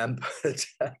remembered,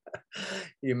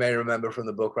 you may remember from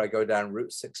the book where I go down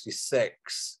Route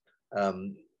 66,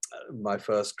 my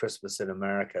first Christmas in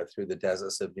America through the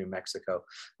deserts of New Mexico,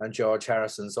 and George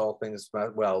Harrison's All Things,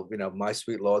 well, My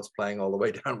Sweet Lord's playing all the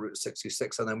way down Route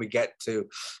 66, and then we get to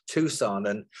Tucson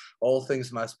and All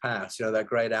Things Must Pass. That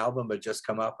great album had just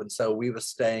come up, and so we were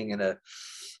staying in a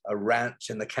ranch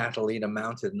in the Catalina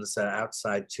Mountains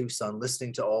outside Tucson,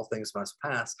 listening to All Things Must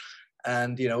Pass.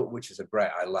 And, which is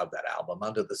I love that album,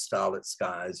 Under the Starlit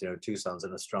Skies, Tucson's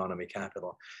an astronomy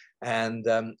capital. And,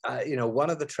 one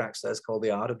of the tracks there is called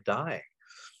The Art of Dying.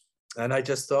 And I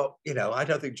just thought, I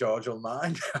don't think George will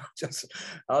mind.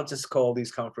 I'll just call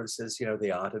these conferences,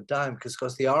 The Art of Dying, because of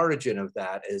course the origin of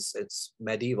that it's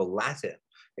medieval Latin.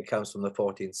 It comes from the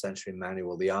 14th century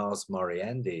manual, the Ars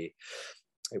Moriendi.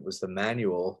 It was the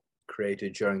manual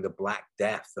created during the Black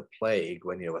Death, the plague,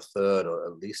 when a third or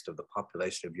at least of the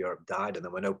population of Europe died, and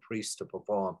there were no priests to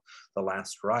perform the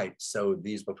last rites. So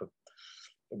it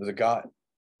was a god.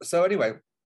 So anyway,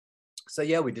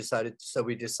 we decided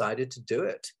to do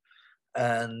it,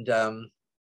 and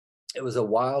it was a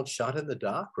wild shot in the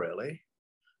dark, really.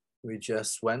 We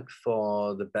just went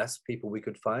for the best people we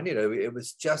could find. It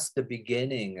was just the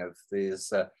beginning of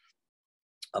these.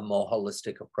 A more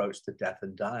holistic approach to death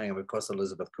and dying. And of course,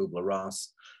 Elizabeth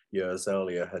Kubler-Ross years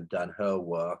earlier had done her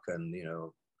work, and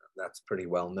that's pretty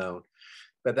well known.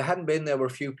 But there were a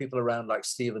few people around like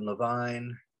Stephen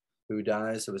Levine, who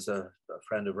dies, who was a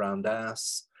friend of Ram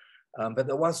Dass, but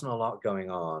there wasn't a lot going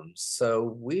on.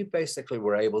 So we basically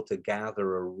were able to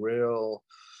gather a real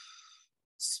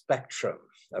spectrum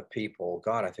of people.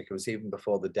 God, I think it was even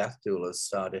before the death doulas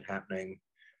started happening.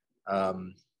 I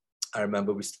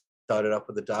remember we started up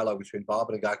with a dialogue between Bob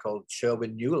and a guy called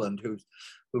Sherwin Newland, who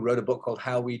wrote a book called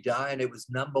How We Die, and it was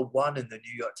 #1 in the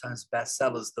New York Times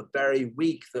bestsellers the very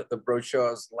week that the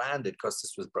brochures landed, because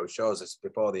this was brochures, it's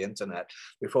before the internet,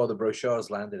 before the brochures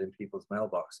landed in people's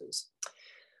mailboxes.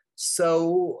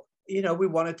 So, we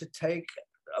wanted to take,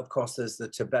 of course, there's the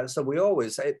Tibet, so we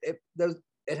always,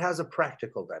 it has a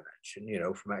practical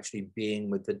dimension, from actually being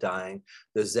with the dying,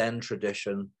 the Zen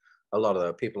tradition, a lot of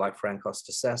the people like Frank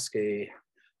Ostaseski,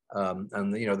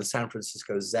 and the San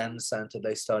Francisco Zen Center,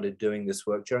 they started doing this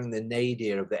work during the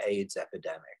nadir of the AIDS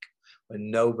epidemic, when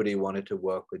nobody wanted to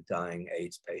work with dying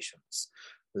AIDS patients.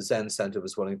 The Zen Center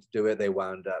was willing to do it. They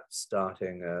wound up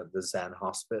starting the Zen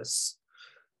Hospice.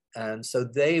 And so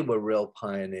they were real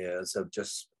pioneers of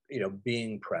just,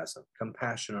 being present,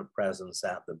 compassionate presence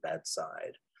at the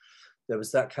bedside. There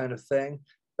was that kind of thing.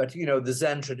 But, the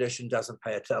Zen tradition doesn't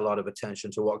pay a lot of attention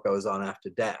to what goes on after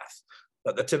death.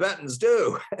 But the Tibetans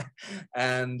do.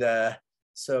 And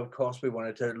so, of course, we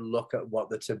wanted to look at what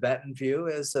the Tibetan view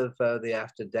is of the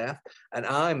after death. And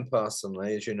I'm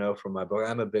personally, as you know from my book,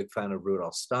 I'm a big fan of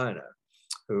Rudolf Steiner,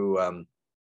 who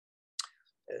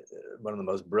one of the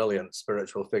most brilliant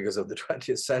spiritual figures of the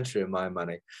 20th century, in my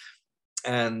money.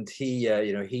 And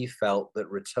he felt that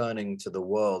returning to the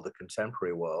world, the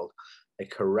contemporary world, a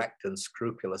correct and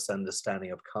scrupulous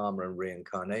understanding of karma and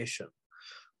reincarnation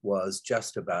was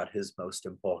just about his most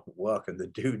important work. And the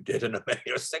dude did an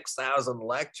amazing 6,000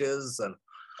 lectures, and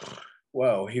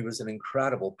whoa, he was an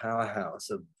incredible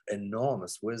powerhouse of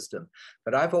enormous wisdom.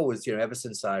 But I've always, ever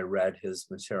since I read his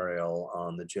material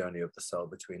on the journey of the soul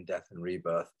between death and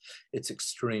rebirth, it's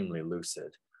extremely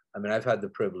lucid. I mean, I've had the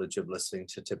privilege of listening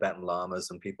to Tibetan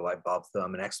lamas and people like Bob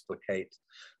Thurman explicate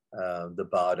the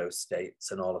Bardo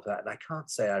states and all of that. And I can't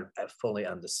say I fully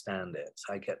understand it.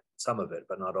 I get some of it,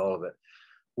 but not all of it.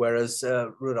 Whereas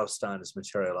Rudolf Steiner's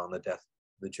material on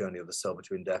the journey of the soul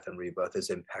between death and rebirth is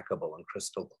impeccable and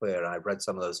crystal clear. I've read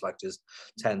some of those lectures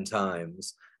 10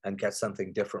 times and get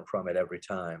something different from it every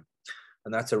time.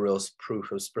 And that's a real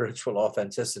proof of spiritual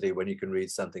authenticity, when you can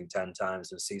read something 10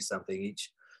 times and see something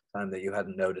each time that you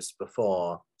hadn't noticed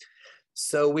before.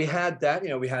 So we had that,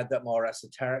 we had that more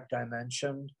esoteric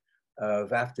dimension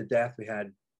of after death. We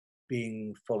had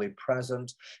being fully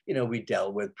present. We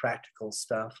dealt with practical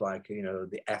stuff like,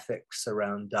 the ethics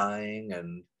around dying,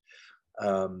 and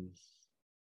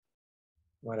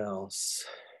what else?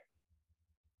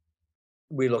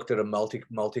 we looked at a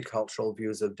multicultural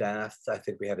views of death. I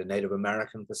think we had a Native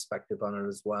American perspective on it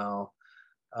as well.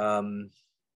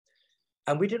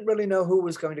 And we didn't really know who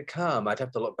was going to come. I'd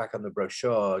have to look back on the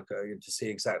brochure to see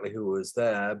exactly who was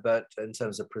there, but in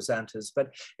terms of presenters.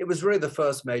 But it was really the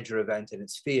first major event in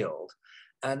its field.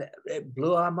 And it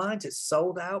blew our minds. It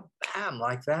sold out, bam,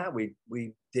 like that. We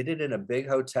did it in a big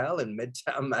hotel in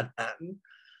Midtown Manhattan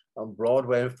on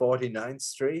Broadway and 49th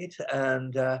Street.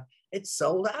 And it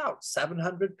sold out,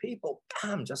 700 people,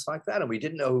 bam, just like that. And we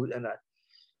didn't know who, and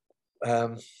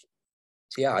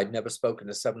yeah, I'd never spoken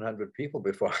to 700 people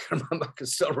before. I can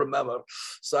still remember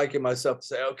psyching myself to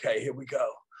say, okay, here we go.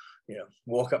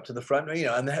 Walk up to the front,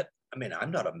 and that, I mean,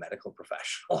 I'm not a medical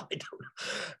professional. I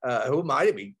don't, who am I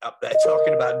to be up there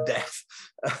talking about death?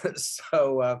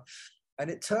 And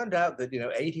it turned out that,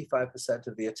 85%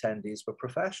 of the attendees were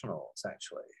professionals,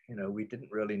 actually. We didn't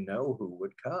really know who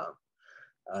would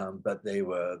come, but they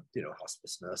were,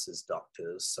 hospice nurses,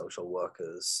 doctors, social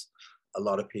workers, a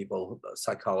lot of people,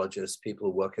 psychologists, people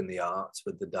who work in the arts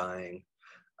with the dying,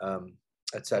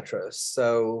 etc.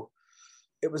 So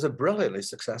it was a brilliantly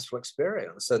successful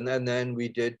experience. And then we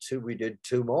did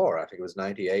two more. I think it was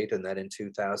 98, and then in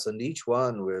 2000, each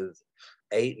one with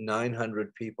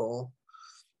 800-900 people.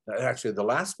 Actually, the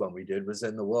last one we did was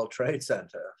in the World Trade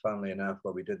Center, funnily enough,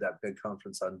 where we did that big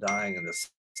conference on dying in the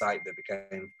site that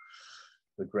became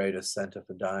the greatest center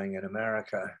for dying in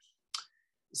America.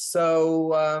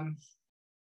 So,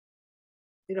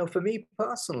 for me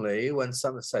personally, when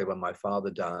my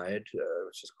father died,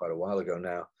 which is quite a while ago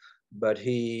now, but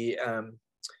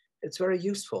it's very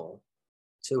useful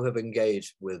to have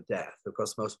engaged with death. Of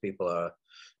course, most people are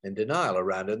in denial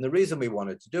around it. And the reason we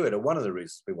wanted to do it, or one of the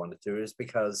reasons we wanted to do it, is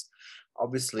because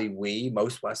obviously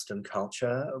most Western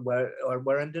culture,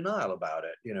 we're in denial about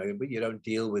it. You don't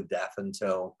deal with death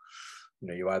until,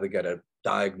 you either get a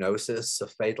diagnosis, a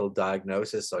fatal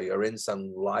diagnosis, or you're in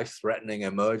some life-threatening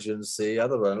emergency.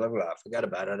 Other than that, forget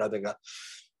about it. I think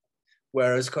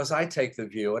whereas, of course, I take the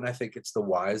view, and I think it's the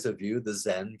wiser view, the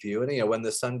Zen view. And when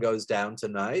the sun goes down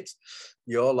tonight,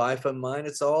 your life and mine,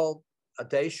 it's all a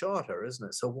day shorter, isn't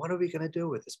it? So what are we going to do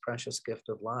with this precious gift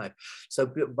of life? So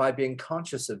by being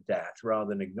conscious of death rather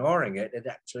than ignoring it, it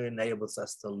actually enables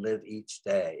us to live each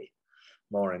day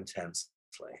more intensely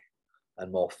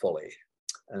and more fully,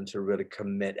 and to really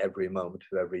commit every moment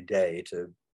of every day to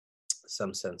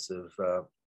some sense of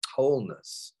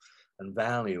wholeness and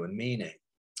value and meaning.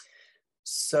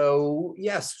 So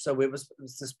yes, so it was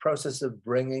this process of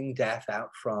bringing death out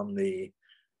from the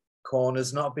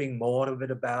corners, not being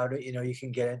morbid about it. You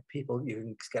can get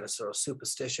a sort of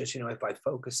superstitious, if I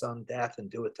focus on death and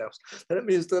do it, then it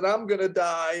means that I'm going to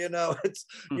die.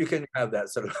 You can have that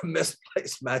sort of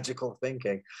misplaced magical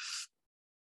thinking.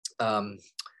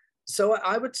 So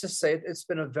I would just say it's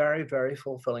been a very, very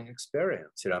fulfilling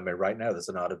experience. Right now there's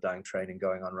an Art of Dying training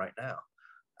going on right now.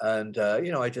 And,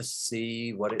 I just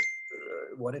see what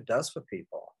it does for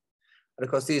people. And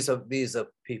of course, these are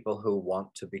people who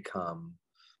want to become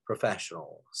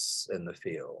professionals in the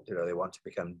field. They want to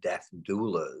become death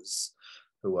doulas,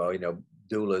 who are,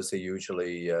 doulas are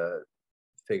usually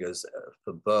figures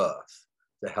for birth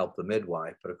to help the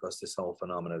midwife. But of course, this whole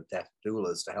phenomenon of death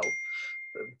doulas to help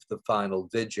the final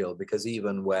vigil, because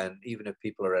even if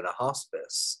people are in a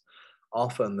hospice,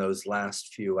 often those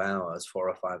last few hours, 4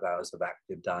 or 5 hours of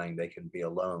active dying, they can be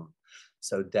alone.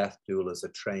 So death doulas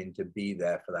are trained to be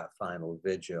there for that final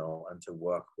vigil and to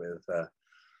work with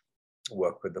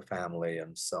the family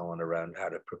and so on around how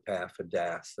to prepare for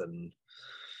death and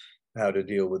how to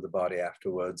deal with the body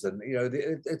afterwards. And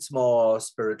it's more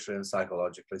spiritually and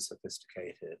psychologically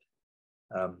sophisticated.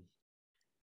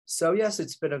 So yes,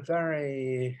 it's been a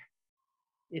very,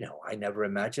 I never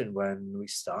imagined when we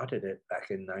started it back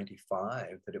in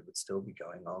 95 that it would still be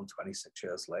going on 26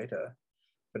 years later.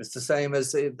 But it's the same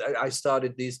as I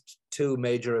started these two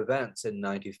major events in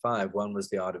 95. One was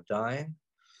the Art of Dying,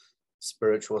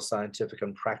 spiritual, scientific,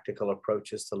 and practical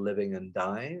approaches to living and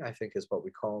dying, I think is what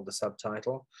we call the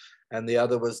subtitle. And the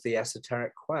other was the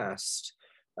Esoteric Quest,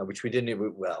 which we didn't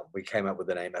even, we came up with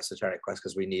the name Esoteric Quest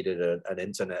because we needed an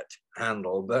internet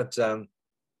handle. But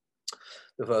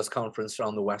the first conference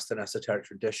on the Western esoteric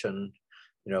tradition,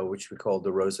 which we called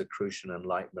the Rosicrucian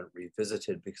Enlightenment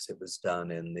Revisited, because it was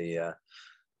done in the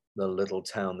little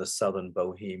town, the southern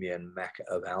Bohemian mecca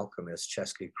of alchemists,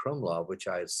 Český Krumlov, which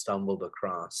I had stumbled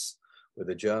across with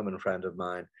a German friend of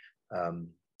mine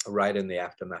right in the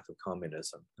aftermath of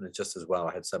communism. And it's just as well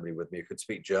I had somebody with me who could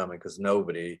speak German, because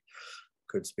nobody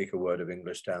could speak a word of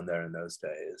English down there in those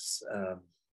days,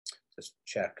 just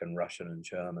Czech and Russian and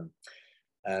German.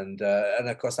 And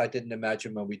of course, I didn't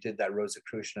imagine when we did that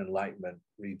Rosicrucian Enlightenment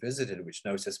Revisited, which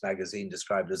Gnosis magazine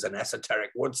described as an esoteric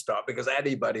Woodstock, because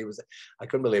anybody was, I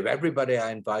couldn't believe everybody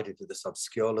I invited to this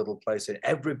obscure little place, and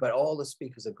everybody, all the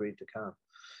speakers agreed to come.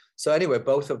 So anyway,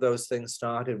 both of those things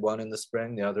started, one in the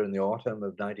spring, the other in the autumn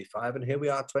of 95. And here we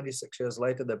are 26 years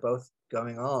later, they're both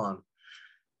going on.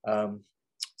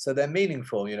 So they're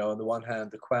meaningful, you know. On the one hand,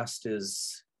 the quest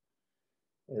is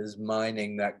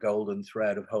mining that golden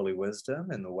thread of holy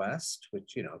wisdom in the West,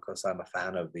 which, you know, of course, I'm a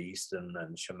fan of the Eastern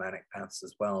and shamanic paths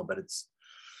as well, but it's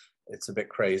a bit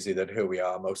crazy that here we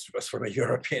are, most of us from a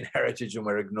European heritage, and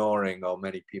we're ignoring, or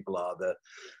many people are, the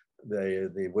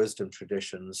wisdom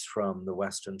traditions from the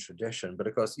Western tradition. But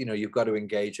of course, you know, you've got to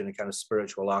engage in a kind of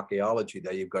spiritual archaeology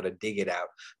there. You've got to dig it out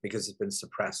because it's been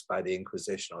suppressed by the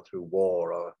Inquisition or through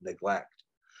war or neglect.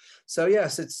 So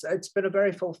yes, it's been a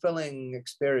very fulfilling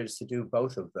experience to do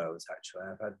both of those, actually.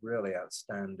 I've had really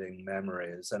outstanding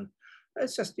memories. And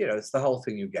it's just, you know, it's the whole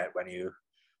thing you get when you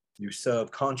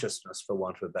serve consciousness, for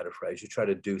want of a better phrase. You try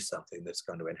to do something that's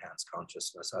going to enhance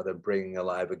consciousness, either bringing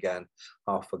alive again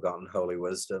half-forgotten holy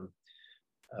wisdom,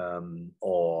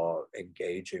 or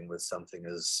engaging with something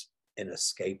as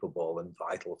inescapable and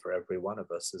vital for every one of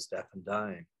us as death and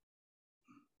dying.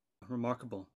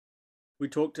 Remarkable. We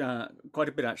talked quite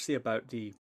a bit actually about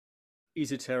the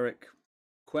esoteric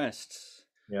quests.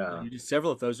 Yeah. You did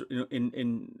several of those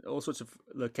in all sorts of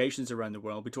locations around the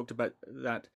world. We talked about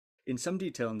that in some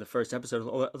detail in the first episode,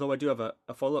 although I do have a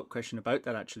follow-up question about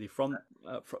that actually from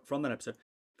that episode.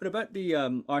 But about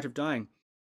the art of dying,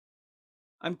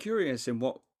 I'm curious in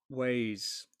what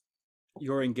ways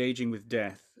your engaging with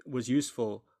death was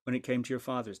useful when it came to your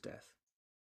father's death.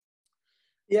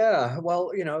 Yeah,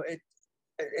 well, you know,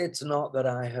 it's not that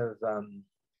I have,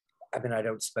 I mean, I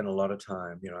don't spend a lot of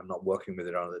time, you know, I'm not working with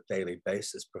it on a daily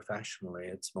basis professionally.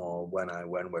 It's more when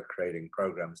we're creating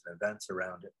programs and events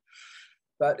around it.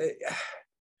 But,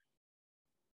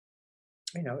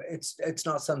 you know, it's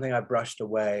not something I brushed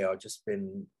away or just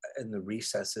been in the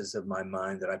recesses of my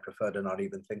mind that I prefer to not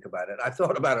even think about it. I've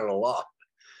thought about it a lot.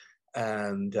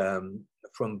 And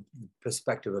from the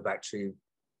perspective of actually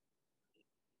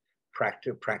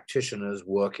practitioners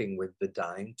working with the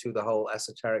dying, to the whole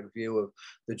esoteric view of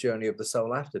the journey of the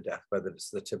soul after death, whether it's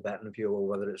the Tibetan view or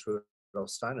whether it's Rudolf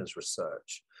Steiner's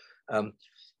research.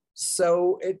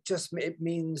 So it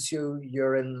means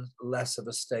you're in less of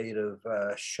a state of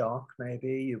shock. Maybe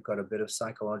you've got a bit of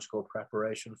psychological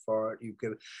preparation for it.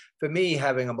 For me,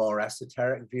 having a more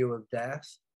esoteric view of death,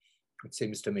 it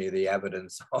seems to me the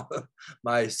evidence,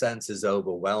 my sense is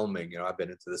overwhelming. You know, I've been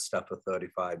into this stuff for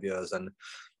 35 years, and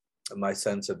my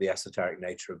sense of the esoteric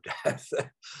nature of death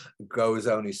grows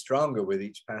only stronger with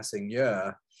each passing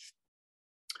year.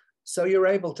 So you're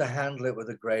able to handle it with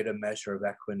a greater measure of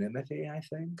equanimity, I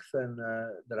think, than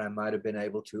I might have been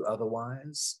able to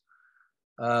otherwise.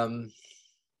 And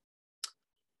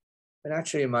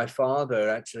actually, my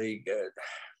father, you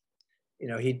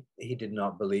know, he did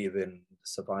not believe in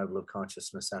survival of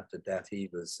consciousness after death. He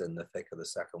was in the thick of the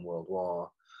Second World War,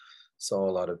 saw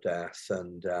a lot of death,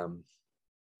 and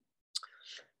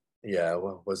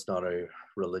was not a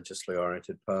religiously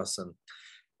oriented person.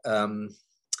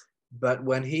 But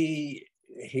when he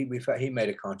made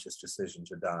a conscious decision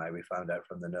to die, we found out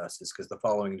from the nurses, because the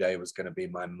following day was going to be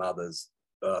my mother's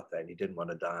birthday, and he didn't want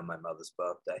to die on my mother's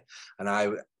birthday, and I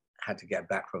had to get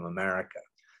back from America.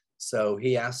 So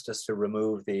he asked us to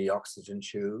remove the oxygen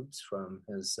tubes from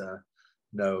his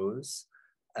nose,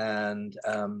 and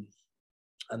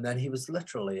then he was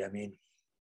literally, I mean,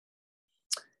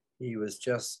 he was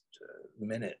just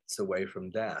minutes away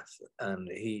from death. And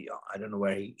I don't know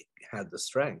where he had the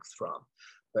strength from,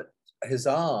 but his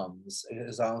arms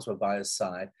were by his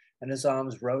side, and his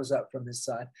arms rose up from his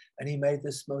side, and he made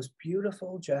this most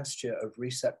beautiful gesture of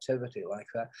receptivity like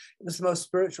that. It was the most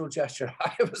spiritual gesture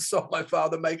I ever saw my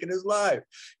father make in his life.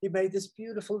 He made this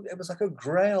beautiful, it was like a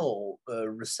grail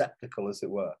receptacle, as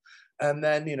it were. And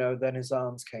then, you know, then his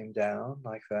arms came down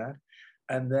like that.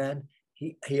 And then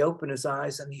he opened his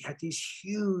eyes, and he had these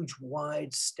huge,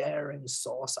 wide, staring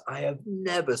saucer. I have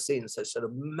never seen such sort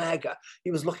of mega.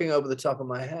 He was looking over the top of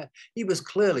my head. He was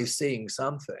clearly seeing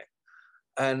something.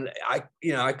 And I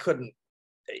couldn't,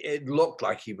 it looked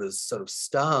like he was sort of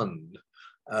stunned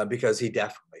because he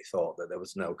definitely thought that there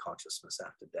was no consciousness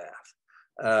after death.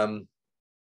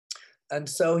 And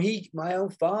so my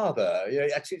own father,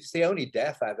 actually, it's the only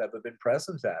death I've ever been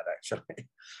present at, actually.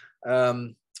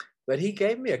 But he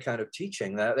gave me a kind of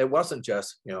teaching that it wasn't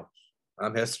just, you know,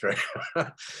 I'm history.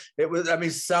 It was, I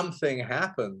mean, something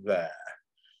happened there.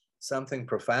 something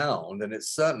profound, and it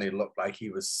certainly looked like he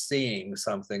was seeing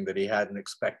something that he hadn't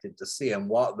expected to see. And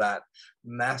what that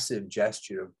massive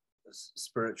gesture of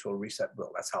spiritual reset,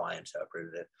 well, that's how I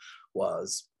interpreted it,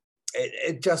 was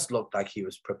it just looked like he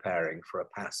was preparing for a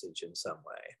passage in some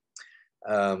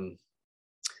way.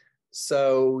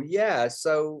 So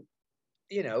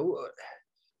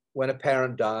when a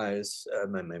parent dies,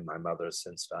 my mother has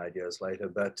since died years later,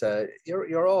 but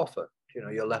you're orphaned.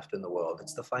 You're left in the world.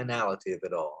 It's the finality of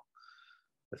it all.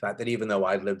 The fact that even though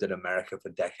I'd lived in America for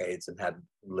decades and had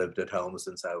lived at home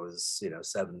since I was,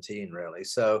 17, really.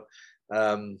 So,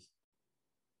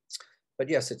 but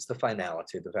yes, it's the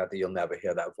finality, the fact that you'll never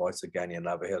hear that voice again. You'll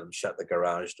never hear them shut the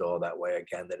garage door that way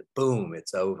again, that boom,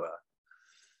 it's over.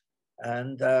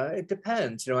 And it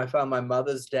depends. I found my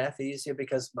mother's death easier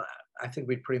because I think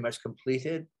we'd pretty much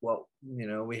completed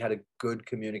we had a good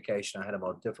communication. I had a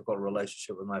more difficult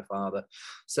relationship with my father.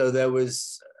 So there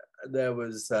was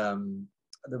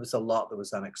a lot that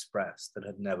was unexpressed that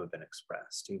had never been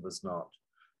expressed. He was not,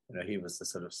 he was the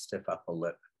sort of stiff upper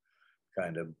lip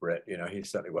kind of Brit. He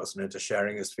certainly wasn't into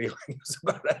sharing his feelings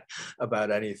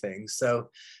about anything. So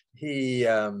he,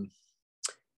 I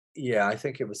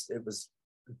think it was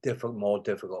more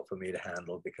difficult for me to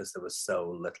handle because there was so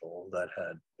little that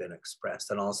had been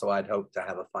expressed. And also I'd hoped to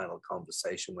have a final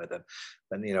conversation with him.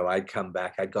 And, I'd come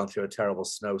back, I'd gone through a terrible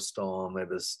snowstorm.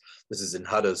 This is in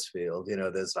Huddersfield,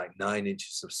 there's like 9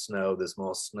 inches of snow. There's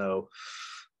more snow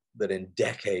than in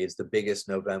decades, the biggest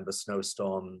November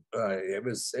snowstorm. It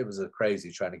was a crazy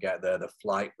trying to get there. The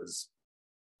flight was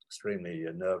extremely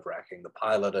nerve-wracking. The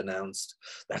pilot announced,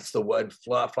 that's the word,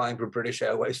 flying for British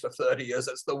Airways for 30 years,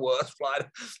 that's the worst flight.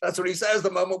 That's what he says the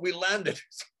moment we landed.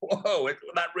 Whoa,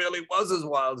 that really was as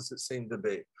wild as it seemed to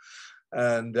be.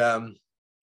 And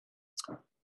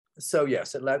so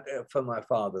yes, it led, for my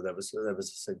father, there was a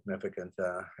significant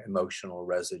emotional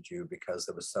residue because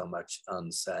there was so much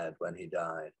unsaid when he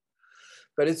died.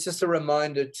 But it's just a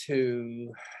reminder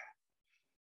to,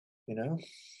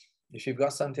 if you've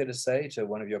got something to say to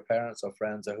one of your parents or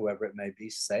friends or whoever it may be,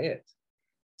 say it.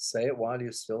 Say it while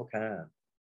you still can.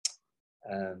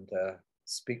 And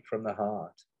speak from the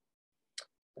heart.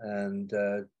 And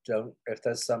don't, if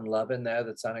there's some love in there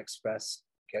that's unexpressed,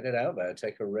 get it out there.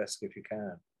 Take a risk if you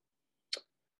can.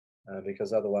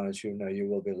 Because otherwise, you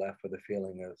will be left with a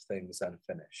feeling of things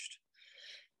unfinished.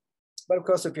 But of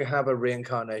course, if you have a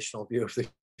reincarnational view of the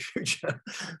future,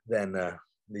 then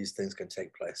these things can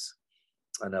take place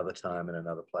another time in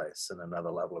another place and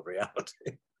another level of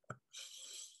reality.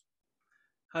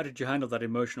 How did you handle that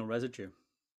emotional residue?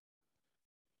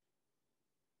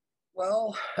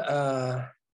 Well, I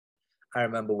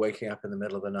remember waking up in the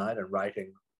middle of the night and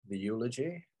writing the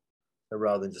eulogy,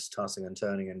 rather than just tossing and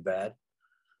turning in bed.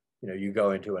 You go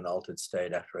into an altered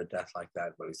state after a death like that,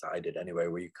 at least I did anyway,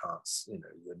 where you can't,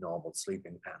 your normal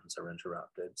sleeping patterns are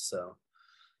interrupted. So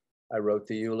I wrote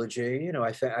the eulogy.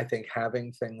 I think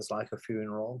having things like a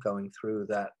funeral, going through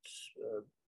that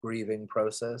grieving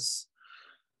process,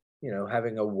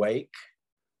 having a wake.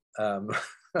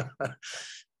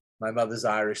 My mother's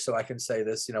Irish, so I can say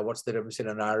this, what's the difference in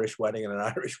an Irish wedding and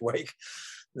an Irish wake?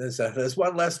 There's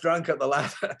one less drunk at the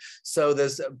latter. So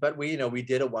but we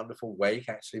did a wonderful wake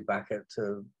actually back at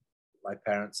my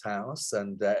parents' house,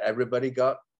 and everybody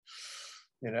got,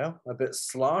 a bit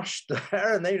sloshed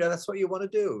there, and that's what you want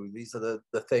to do. These are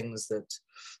the things that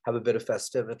have a bit of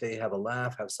festivity, have a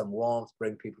laugh, have some warmth,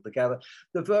 bring people together.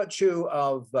 The virtue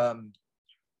of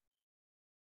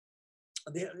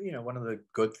one of the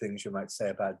good things you might say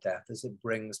about death is it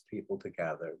brings people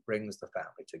together, it brings the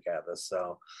family together.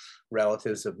 So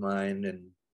relatives of mine in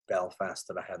Belfast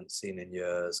that I hadn't seen in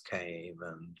years came,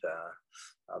 and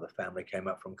the family came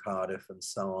up from Cardiff and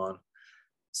so on.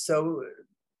 So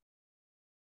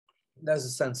there's a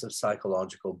sense of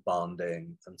psychological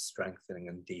bonding and strengthening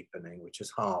and deepening, which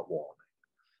is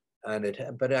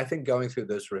heartwarming. But I think going through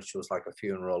those rituals like a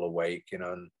funeral, a wake,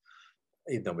 and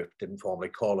even though we didn't formally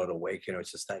call it a wake,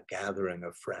 it's just that gathering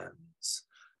of friends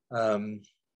and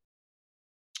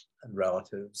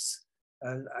relatives.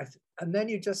 And then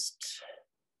you just,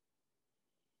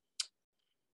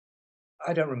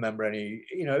 I don't remember any,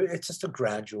 it's just a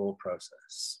gradual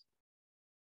process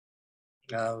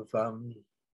of,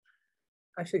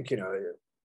 I think,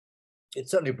 it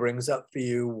certainly brings up for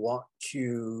you what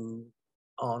you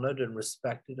honored and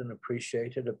respected and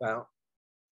appreciated about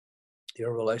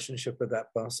your relationship with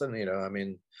that person.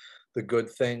 The good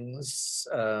things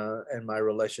in my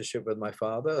relationship with my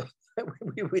father,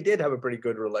 we did have a pretty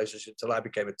good relationship till I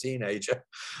became a teenager.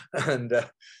 And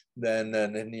then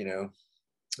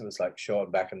It was like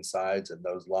short back and sides and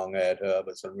those long-haired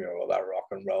herberts and all that rock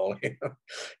and roll.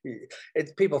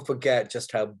 People forget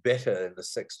just how bitter in the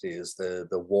 60s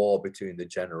the war between the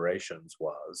generations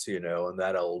was, and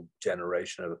that old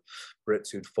generation of Brits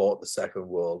who'd fought the Second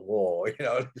World War.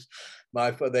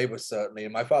 They were certainly,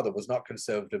 and my father was not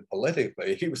conservative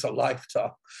politically. He was a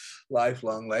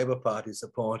lifelong Labour Party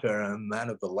supporter and man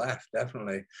of the left,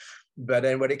 definitely. But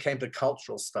then when it came to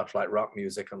cultural stuff like rock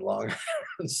music and long hair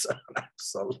and so on,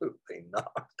 absolutely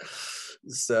not.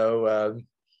 So,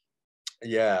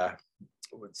 yeah.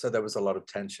 So there was a lot of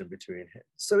tension between him.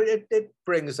 So it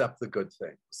brings up the good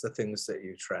things, the things that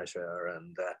you treasure,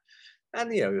 and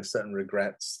certain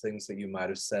regrets, things that you might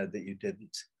have said that you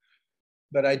didn't.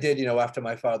 But I did, after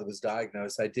my father was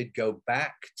diagnosed, I did go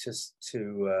back to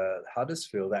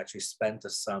Huddersfield, actually spent a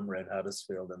summer in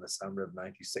Huddersfield in the summer of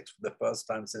 96 for the first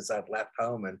time since I'd left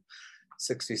home in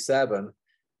 67.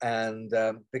 And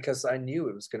because I knew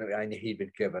it was going to be, he'd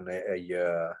been given a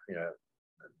year,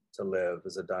 to live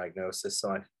as a diagnosis.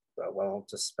 So I thought, well, I'll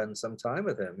just spend some time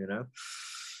with him,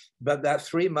 But that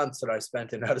 3 months that I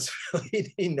spent in Huddersfield,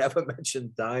 he never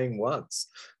mentioned dying once.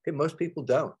 Most people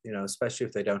don't, especially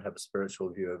if they don't have a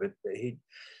spiritual view of it.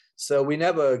 So we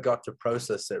never got to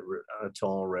process it at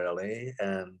all, really.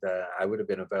 And I would have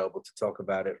been available to talk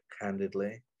about it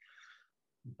candidly.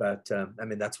 But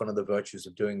that's one of the virtues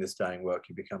of doing this dying work.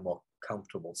 You become more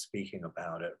comfortable speaking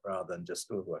about it rather than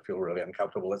just, oh, I feel really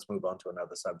uncomfortable. Let's move on to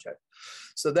another subject.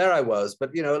 So there I was.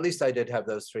 But, at least I did have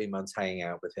those 3 months hanging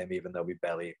out with him, even though we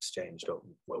barely exchanged,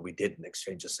 we didn't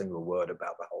exchange a single word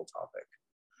about the whole topic.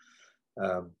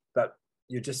 But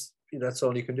you just, that's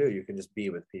all you can do. You can just be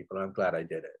with people. I'm glad I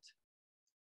did it.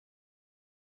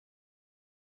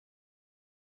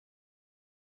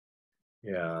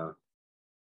 Yeah.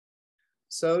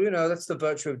 So, that's the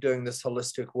virtue of doing this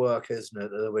holistic work, isn't it?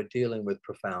 That we're dealing with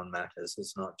profound matters.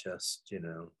 It's not just,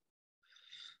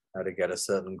 how to get a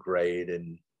certain grade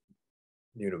in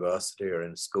university or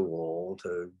in school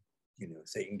to,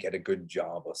 so you can get a good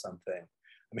job or something.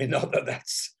 Not that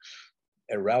that's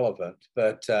irrelevant,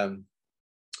 but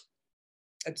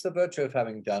it's the virtue of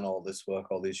having done all this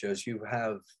work all these years. You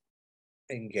have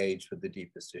engaged with the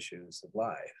deepest issues of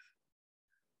life.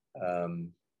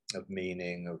 Of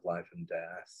meaning, of life and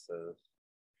death,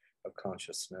 of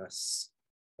consciousness,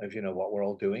 of what we're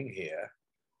all doing here.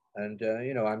 And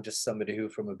I'm just somebody who,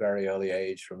 from a very early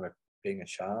age, being a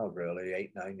child, really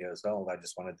 8, 9 years old, I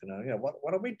just wanted to know,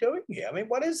 what are we doing here?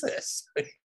 What is this? And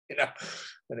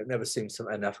it never seems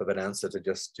enough of an answer to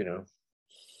just,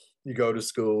 you go to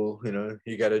school,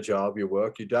 you get a job, you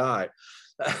work, you die.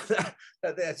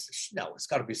 It's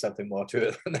got to be something more to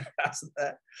it than that, hasn't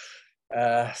there?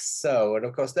 And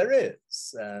of course there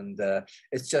is, and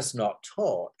it's just not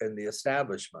taught in the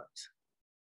establishment.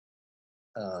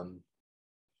 And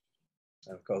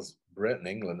of course, Britain,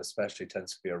 England especially,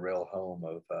 tends to be a real home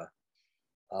of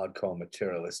hardcore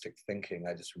materialistic thinking.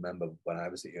 I just remember when I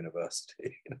was at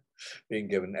university, being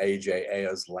given A.J.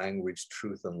 Ayer's Language,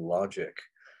 Truth and Logic,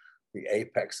 the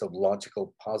apex of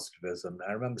logical positivism.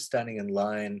 I remember standing in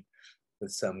line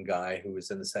with some guy who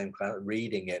was in the same class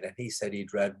reading it, and he said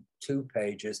he'd read 2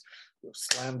 pages,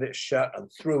 slammed it shut and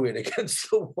threw it against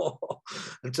the wall.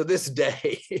 And to this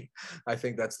day, I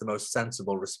think that's the most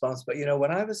sensible response. But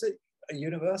when I was at a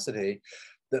university,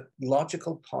 that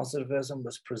logical positivism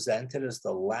was presented as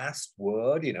the last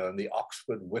word, and the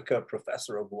Oxford Wicker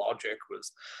professor of logic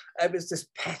it was this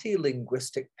petty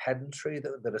linguistic pedantry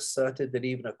that asserted that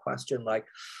even a question like,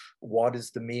 what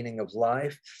is the meaning of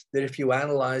life, that if you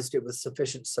analyzed it with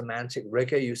sufficient semantic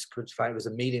rigor, you could find it was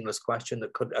a meaningless question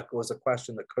was a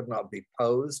question that could not be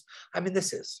posed.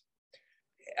 It's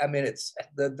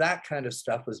that kind of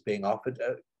stuff was being offered.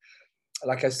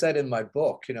 Like I said in my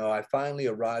book, I finally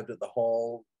arrived at the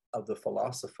Hall of the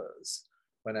Philosophers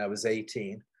when I was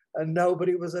 18, and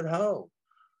nobody was at home.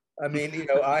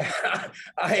 I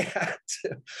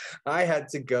had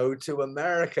to go to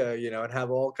America, and have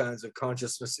all kinds of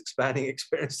consciousness expanding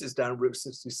experiences down Route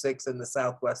 66 in the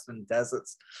southwestern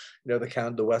deserts,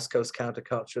 the West Coast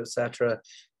counterculture, etc.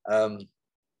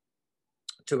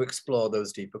 To explore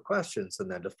those deeper questions, and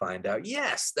then to find out,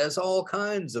 yes, there's all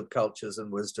kinds of cultures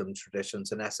and wisdom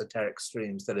traditions and esoteric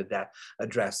streams that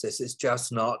address this. It's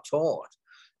just not taught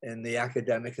in the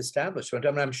academic establishment.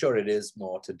 I'm sure it is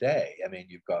more today.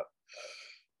 You've got,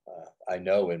 I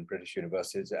know in British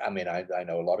universities, I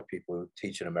know a lot of people who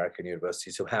teach in American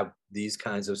universities who have these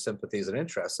kinds of sympathies and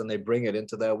interests, and they bring it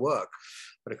into their work.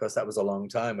 But of course, that was a long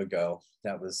time ago.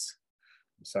 I'm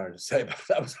sorry to say, but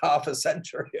that was half a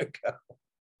century ago.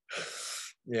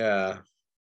 Yeah,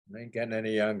 I ain't getting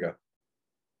any younger.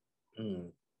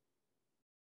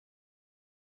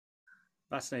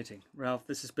 Fascinating. Ralph,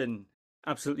 this has been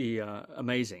absolutely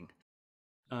amazing.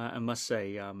 I must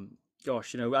say,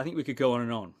 gosh, I think we could go on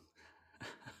and on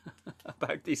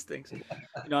about these things.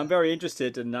 I'm very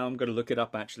interested, and now I'm going to look it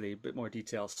up actually, a bit more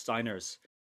detail. Steiner's,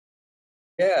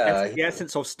 Yeah, the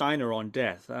essence of Steiner on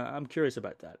death. I'm curious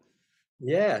about that.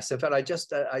 yes. In fact,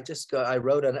 I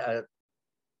wrote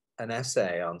an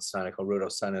essay on Steiner called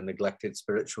Rudolf Steiner, Neglected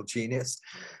Spiritual Genius.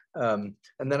 And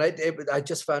then I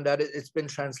just found out it's been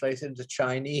translated into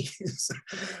Chinese.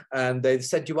 And they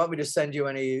said, do you want me to send you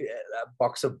any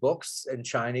box of books in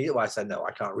Chinese? Well, I said, no,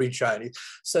 I can't read Chinese.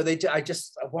 So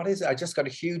what is it? I just got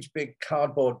a huge big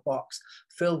cardboard box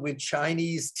filled with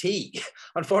Chinese tea.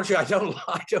 Unfortunately, I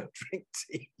don't drink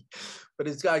tea. But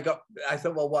I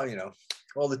thought, well,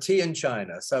 all the tea in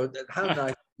China. So how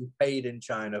nice to be paid in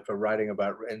China for writing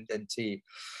about in tea,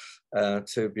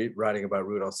 to be writing about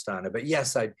Rudolf Steiner. But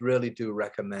yes, I really do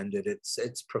recommend it.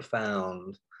 It's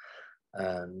profound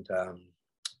and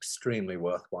extremely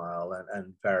worthwhile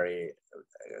and very,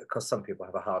 because some people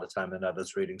have a harder time than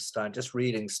others reading Steiner. Just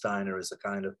reading Steiner is a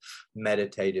kind of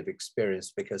meditative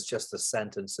experience, because just the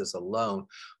sentences alone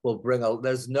will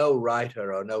there's no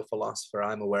writer or no philosopher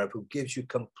I'm aware of who gives you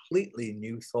completely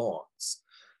new thoughts.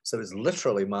 So it's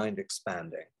literally mind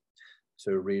expanding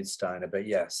to read Steiner. But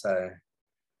yes, I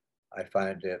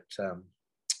find it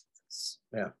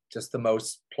just the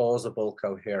most plausible,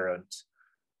 coherent,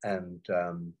 and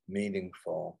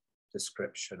meaningful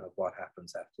description of what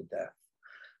happens after death.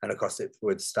 And of course,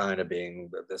 with Steiner being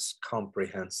this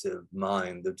comprehensive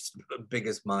mind, the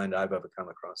biggest mind I've ever come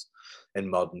across in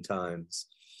modern times,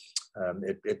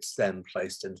 it's then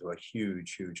placed into a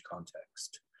huge, huge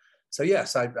context. So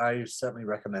yes, I certainly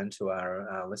recommend to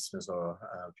our listeners or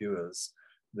viewers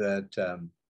that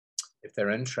if they're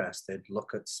interested,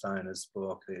 look at Steiner's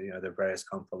book, the various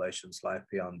compilations, Life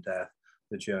Beyond Death,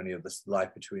 The Journey of this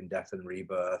Life Between Death and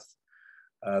Rebirth.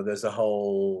 There's a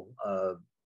whole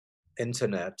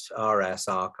internet RS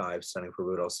archive, standing for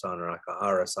Rudolf Steiner,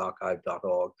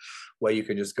 rsarchive.org, where you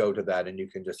can just go to that and you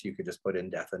can just put in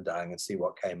death and dying and see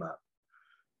what came up.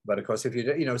 But of course, if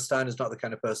Steiner's not the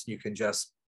kind of person you can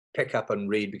just pick up and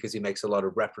read, because he makes a lot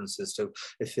of references to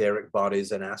etheric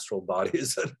bodies and astral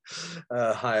bodies and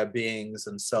higher beings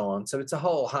and so on. So it's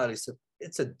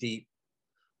it's a deep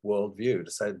worldview.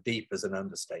 To say deep is an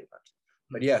understatement.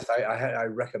 But yes, I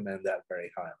recommend that very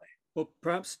highly. Well,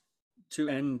 perhaps to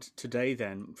end today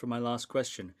then, for my last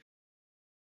question,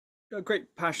 a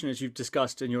great passion, as you've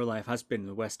discussed in your life, has been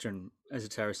the Western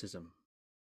esotericism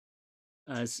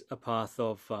as a path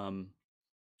of,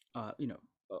 I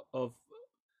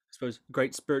suppose,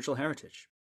 great spiritual heritage.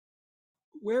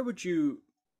 Where would you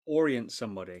orient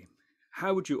somebody?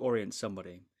 How would you orient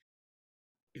somebody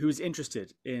who's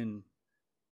interested in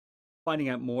finding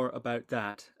out more about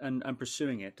that and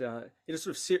pursuing it in a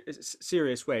sort of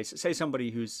serious way? So say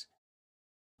somebody who's,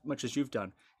 much as you've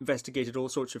done, investigated all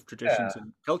sorts of traditions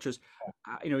and cultures.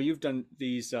 You've done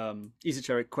these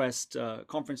esoteric quest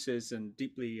conferences and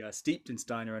deeply steeped in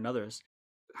Steiner and others.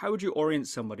 How would you orient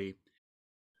somebody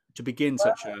to begin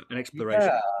such an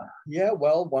exploration?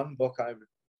 Well, one book I would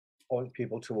point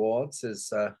people towards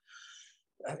is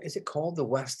it called The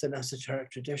Western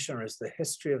Esoteric Tradition, or is The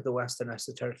History of the Western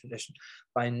Esoteric Tradition,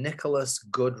 by Nicholas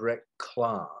Goodrick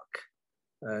Clark,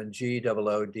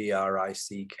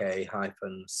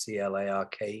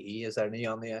 GOODRICK-CLARKE. Is there an E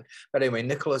on the end? But anyway,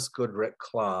 Nicholas Goodrick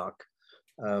Clark,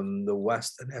 The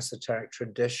Western Esoteric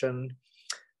Tradition.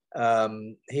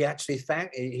 He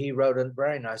wrote a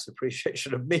very nice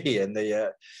appreciation of me in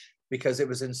the because it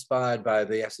was inspired by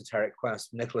the esoteric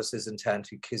quest. Nicholas's intent,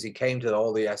 because he came to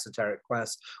all the esoteric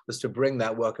quests, was to bring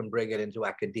that work and bring it into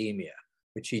academia,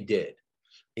 which he did.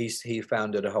 He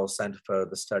founded a whole center for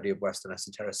the study of Western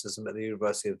esotericism at the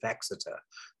University of Exeter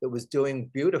that was doing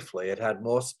beautifully. It had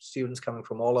more students coming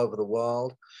from all over the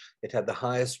world. It had the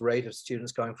highest rate of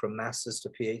students going from master's to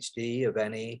PhD of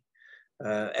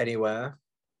anywhere.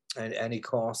 And any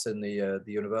course in the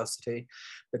university.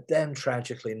 But then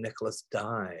tragically, Nicholas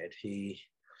died. He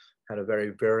had a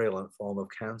very virulent form of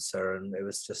cancer, and it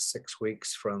was just 6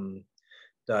 weeks from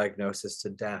diagnosis to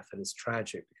death. And it's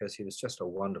tragic because he was just a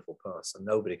wonderful person.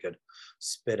 Nobody could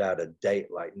spit out a date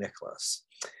like Nicholas.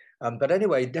 But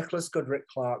anyway, Nicholas Goodrick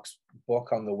Clark's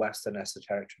book on the Western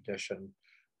Esoteric Tradition,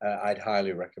 I'd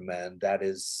highly recommend. That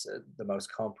is the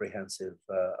most comprehensive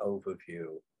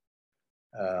overview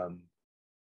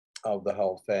of the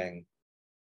whole thing.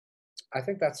 I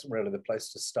think that's really the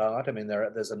place to start. I mean,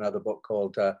 there's another book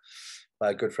called by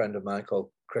a good friend of mine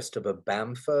called Christopher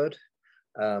Bamford,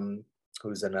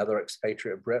 who's another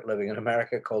expatriate Brit living in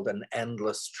America, called An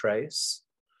Endless Trace,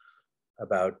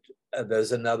 about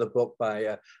There's another book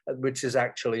by, which is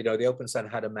actually, you know, the Open Sun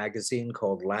had a magazine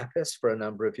called Lapis for a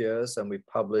number of years, and we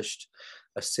published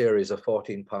a series, a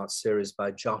 14-part series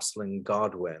by Jocelyn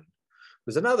Godwin,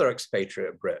 who's another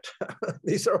expatriate Brit.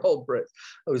 These are all Brits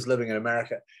who's living in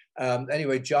America.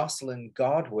 Anyway, Jocelyn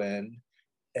Godwin,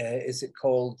 is it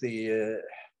called the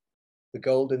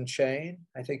Golden Chain?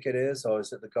 I think it is, or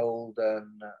is it the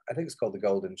Golden? I think it's called the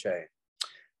Golden Chain.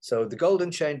 So the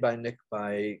Golden Chain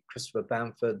by Christopher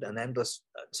Bamford, An Endless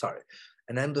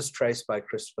Trace by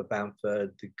Christopher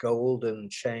Bamford, The Golden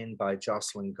Chain by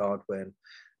Jocelyn Godwin,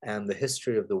 and The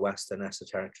History of the Western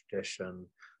Esoteric Tradition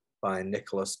by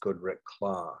Nicholas Goodrick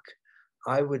Clark.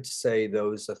 I would say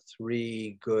those are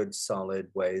three good, solid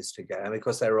ways to get, and of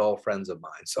course they're all friends of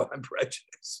mine, so I'm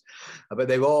prejudiced. But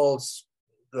they've all,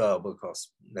 well, of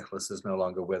course, Nicholas is no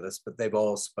longer with us, but they've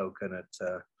all spoken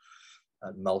at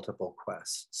multiple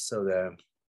quests, so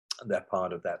they're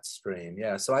part of that stream.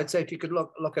 Yeah, so I'd say if you could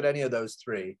look at any of those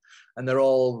three, and they're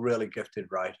all really gifted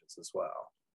writers as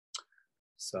well.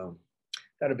 So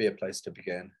that'd be a place to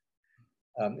begin.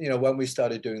 You know, when we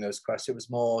started doing those quests, it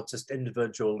was more just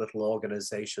individual little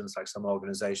organizations, like some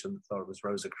organization that thought it was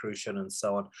Rosicrucian and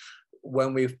so on.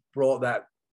 When we brought that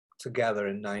together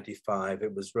in '95,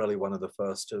 it was really one of the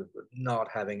first of not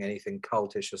having anything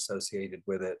cultish associated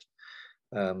with it.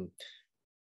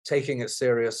 Taking it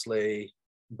seriously,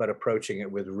 but approaching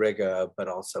it with rigor, but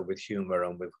also with humor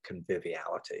and with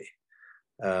conviviality.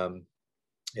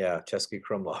 Yeah, Český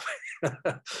Krumlov,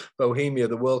 Bohemia,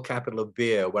 the world capital of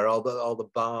beer, where all the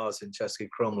bars in Český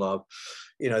Krumlov,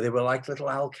 you know, they were like little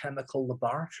alchemical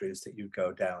laboratories that you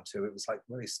go down to. It was like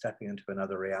really stepping into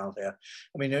another reality. I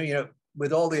mean, you know,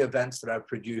 with all the events that I've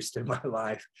produced in my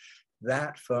life,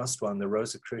 that first one, the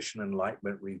Rosicrucian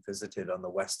Enlightenment Revisited on the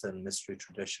Western Mystery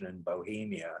Tradition in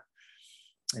Bohemia,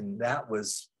 and that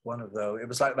was one of those, it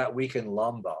was like that week in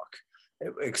Lombok,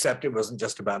 except it wasn't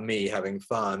just about me having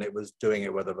fun, it was doing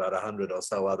it with about 100 or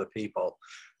so other people.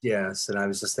 Yes, and I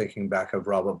was just thinking back of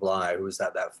Robert Bly, who was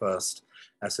at that first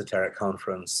esoteric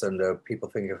conference, and people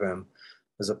think of him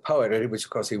as a poet, which of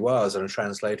course he was, and a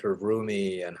translator of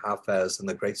Rumi and Hafez and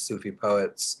the great Sufi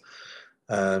poets.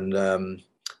 And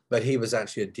but he was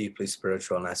actually a deeply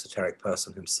spiritual and esoteric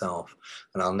person himself.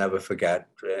 And I'll never forget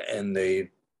in the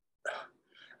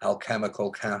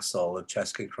alchemical castle of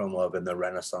Český Krumlov in the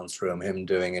Renaissance room, him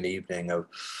doing an evening of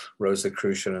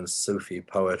Rosicrucian and Sufi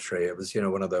poetry. It was, you know,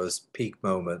 one of those peak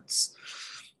moments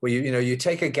where you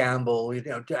take a gamble. You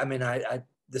know, I mean,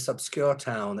 this obscure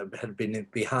town that had been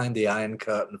behind the Iron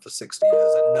Curtain for 60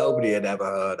 years that nobody had ever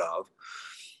heard of,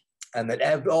 and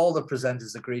that all the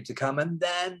presenters agreed to come, and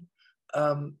then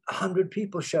 100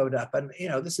 people showed up. And, you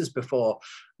know, this is before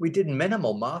we did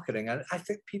minimal marketing. And I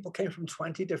think people came from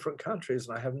 20 different countries,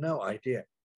 and I have no idea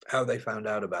how they found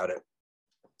out about it.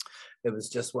 It was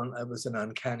just it was an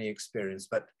uncanny experience.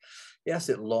 But yes,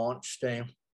 it launched a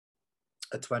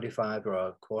 25 or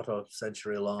a quarter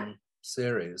century long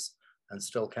series, and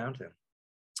still counting.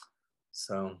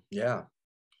 So, yeah,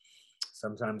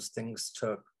 sometimes things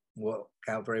work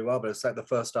out very well, but it's like the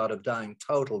first Art of Dying,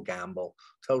 total gamble,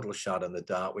 total shot in the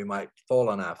dark. We might fall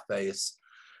on our face,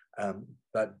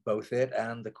 but both it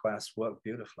and the quest work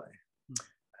beautifully. And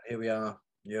here we are,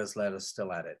 years later,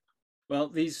 still at it. Well,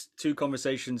 these two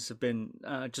conversations have been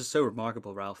just so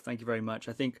remarkable, Ralph. Thank you very much.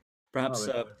 I think perhaps,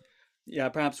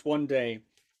 perhaps one day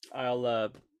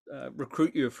I'll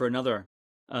recruit you for another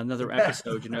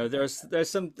episode. You know, there's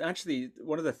some, actually,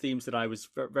 one of the themes that I was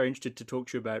very interested to talk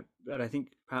to you about, but I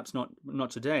think perhaps not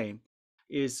today,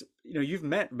 is, you know, you've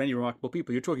met many remarkable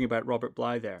people. You're talking about Robert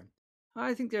Bly there.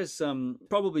 I think there's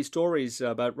probably stories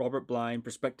about Robert Bly and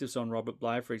perspectives on Robert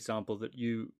Bly, for example, that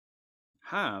you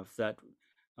have that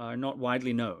are not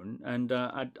widely known, and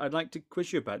I'd like to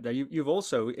quiz you about that. You've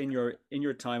also in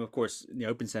your time, of course, in the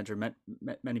Open Center, met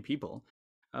many people,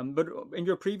 but in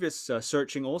your previous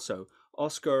searching also,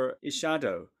 Oscar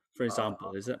Ichado, for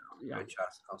example, is it? Yeah.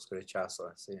 Oscar Ichazo,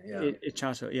 I see. Yeah.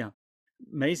 Ichazo, yeah,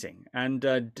 amazing, and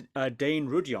Dane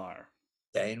Rudyard.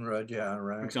 Dane Rudyard,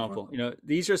 right? For example, you know,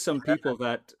 these are some people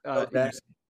that.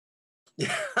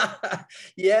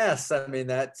 Yes, I mean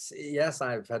yes.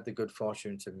 I've had the good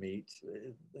fortune to meet,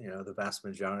 you know, the vast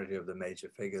majority of the major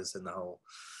figures in the whole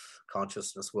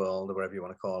consciousness world, or whatever you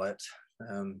want to call it.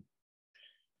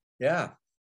 Yeah,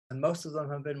 and most of them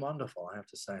have been wonderful, I have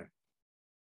to say.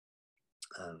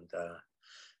 And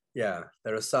yeah,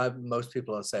 there are most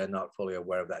people, I say, are not fully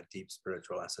aware of that deep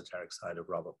spiritual esoteric side of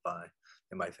Robert Bly.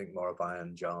 They might think more of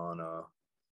Iron John or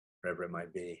whatever it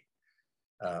might be,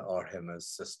 or him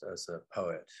as a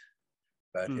poet.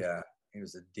 But yeah, He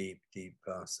was a deep, deep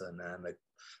person and a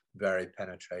very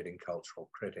penetrating cultural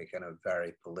critic and a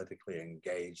very politically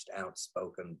engaged,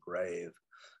 outspoken, brave,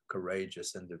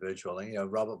 courageous individual.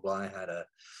 And, Robert Bly had a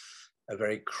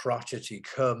very crotchety,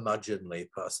 curmudgeonly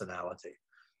personality.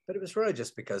 But it was really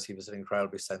just because he was an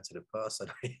incredibly sensitive person.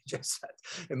 He just had,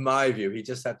 in my view, he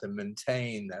just had to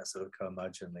maintain that sort of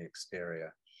curmudgeonly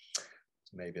exterior,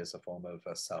 maybe as a form of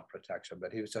self-protection.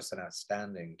 But he was just an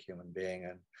outstanding human being.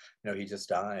 And, he just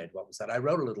died. What was that? I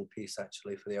wrote a little piece,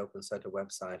 actually, for the Open Center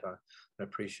website on an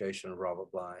appreciation of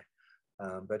Robert Bly.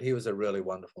 But he was a really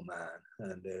wonderful man,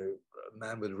 and a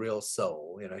man with real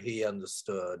soul. He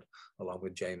understood, along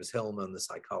with James Hillman, the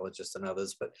psychologist, and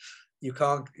others. But you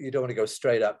don't want to go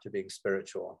straight up to being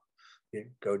spiritual. You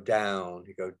go down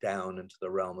into the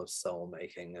realm of soul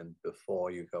making, and before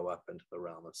you go up into the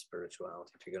realm of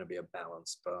spirituality, if you're going to be a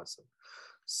balanced person.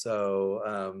 So,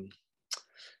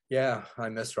 I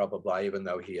miss Robert Bly, even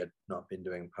though he had not been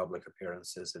doing public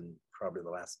appearances in probably the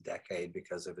last decade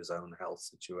because of his own health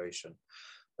situation.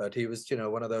 But he was,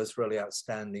 one of those really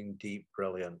outstanding, deep,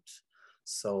 brilliant,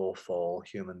 soulful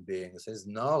human beings. His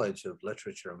knowledge of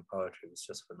literature and poetry was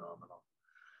just phenomenal.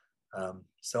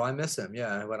 So I miss him.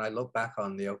 Yeah, when I look back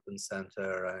on the Open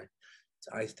Center,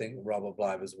 I think Robert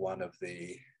Bly was one of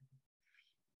the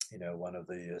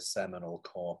seminal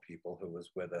core people who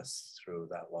was with us through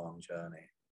that long journey.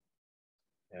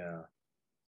 Yeah,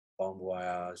 bon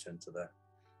voyage into the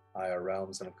higher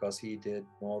realms. And of course, he did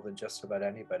more than just about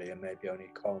anybody, and maybe only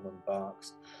Coleman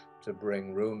Barks, to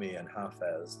bring Rumi and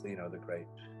Hafez, the great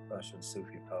Persian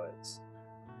Sufi poets,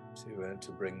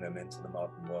 to bring them into the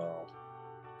modern world.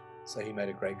 So he made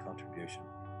a great contribution.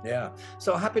 Yeah.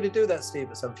 So happy to do that,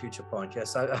 Steve, at some future point.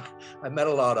 Yes, I met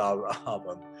a lot of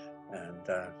them, and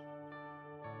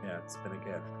it's been a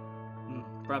gift.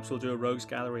 Perhaps we'll do a Rogues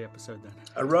Gallery episode then.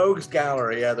 A Rogues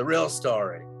Gallery, yeah, the real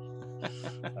story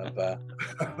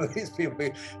of these people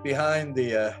behind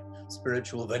the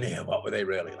spiritual veneer. What were they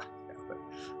really like?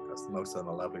 Because most of them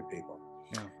are lovely people.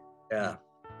 Yeah.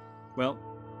 Well,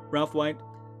 Ralph White,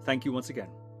 thank you once again.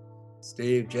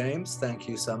 Steve, James, thank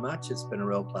you so much. It's been a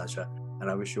real pleasure, and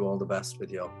I wish you all the best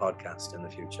with your podcast in the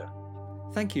future.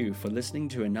 Thank you for listening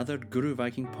to another Guru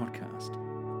Viking podcast.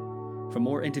 For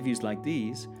more interviews like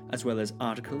these, as well as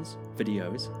articles,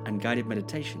 videos, and guided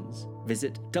meditations,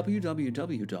 visit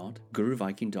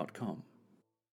www.guruviking.com.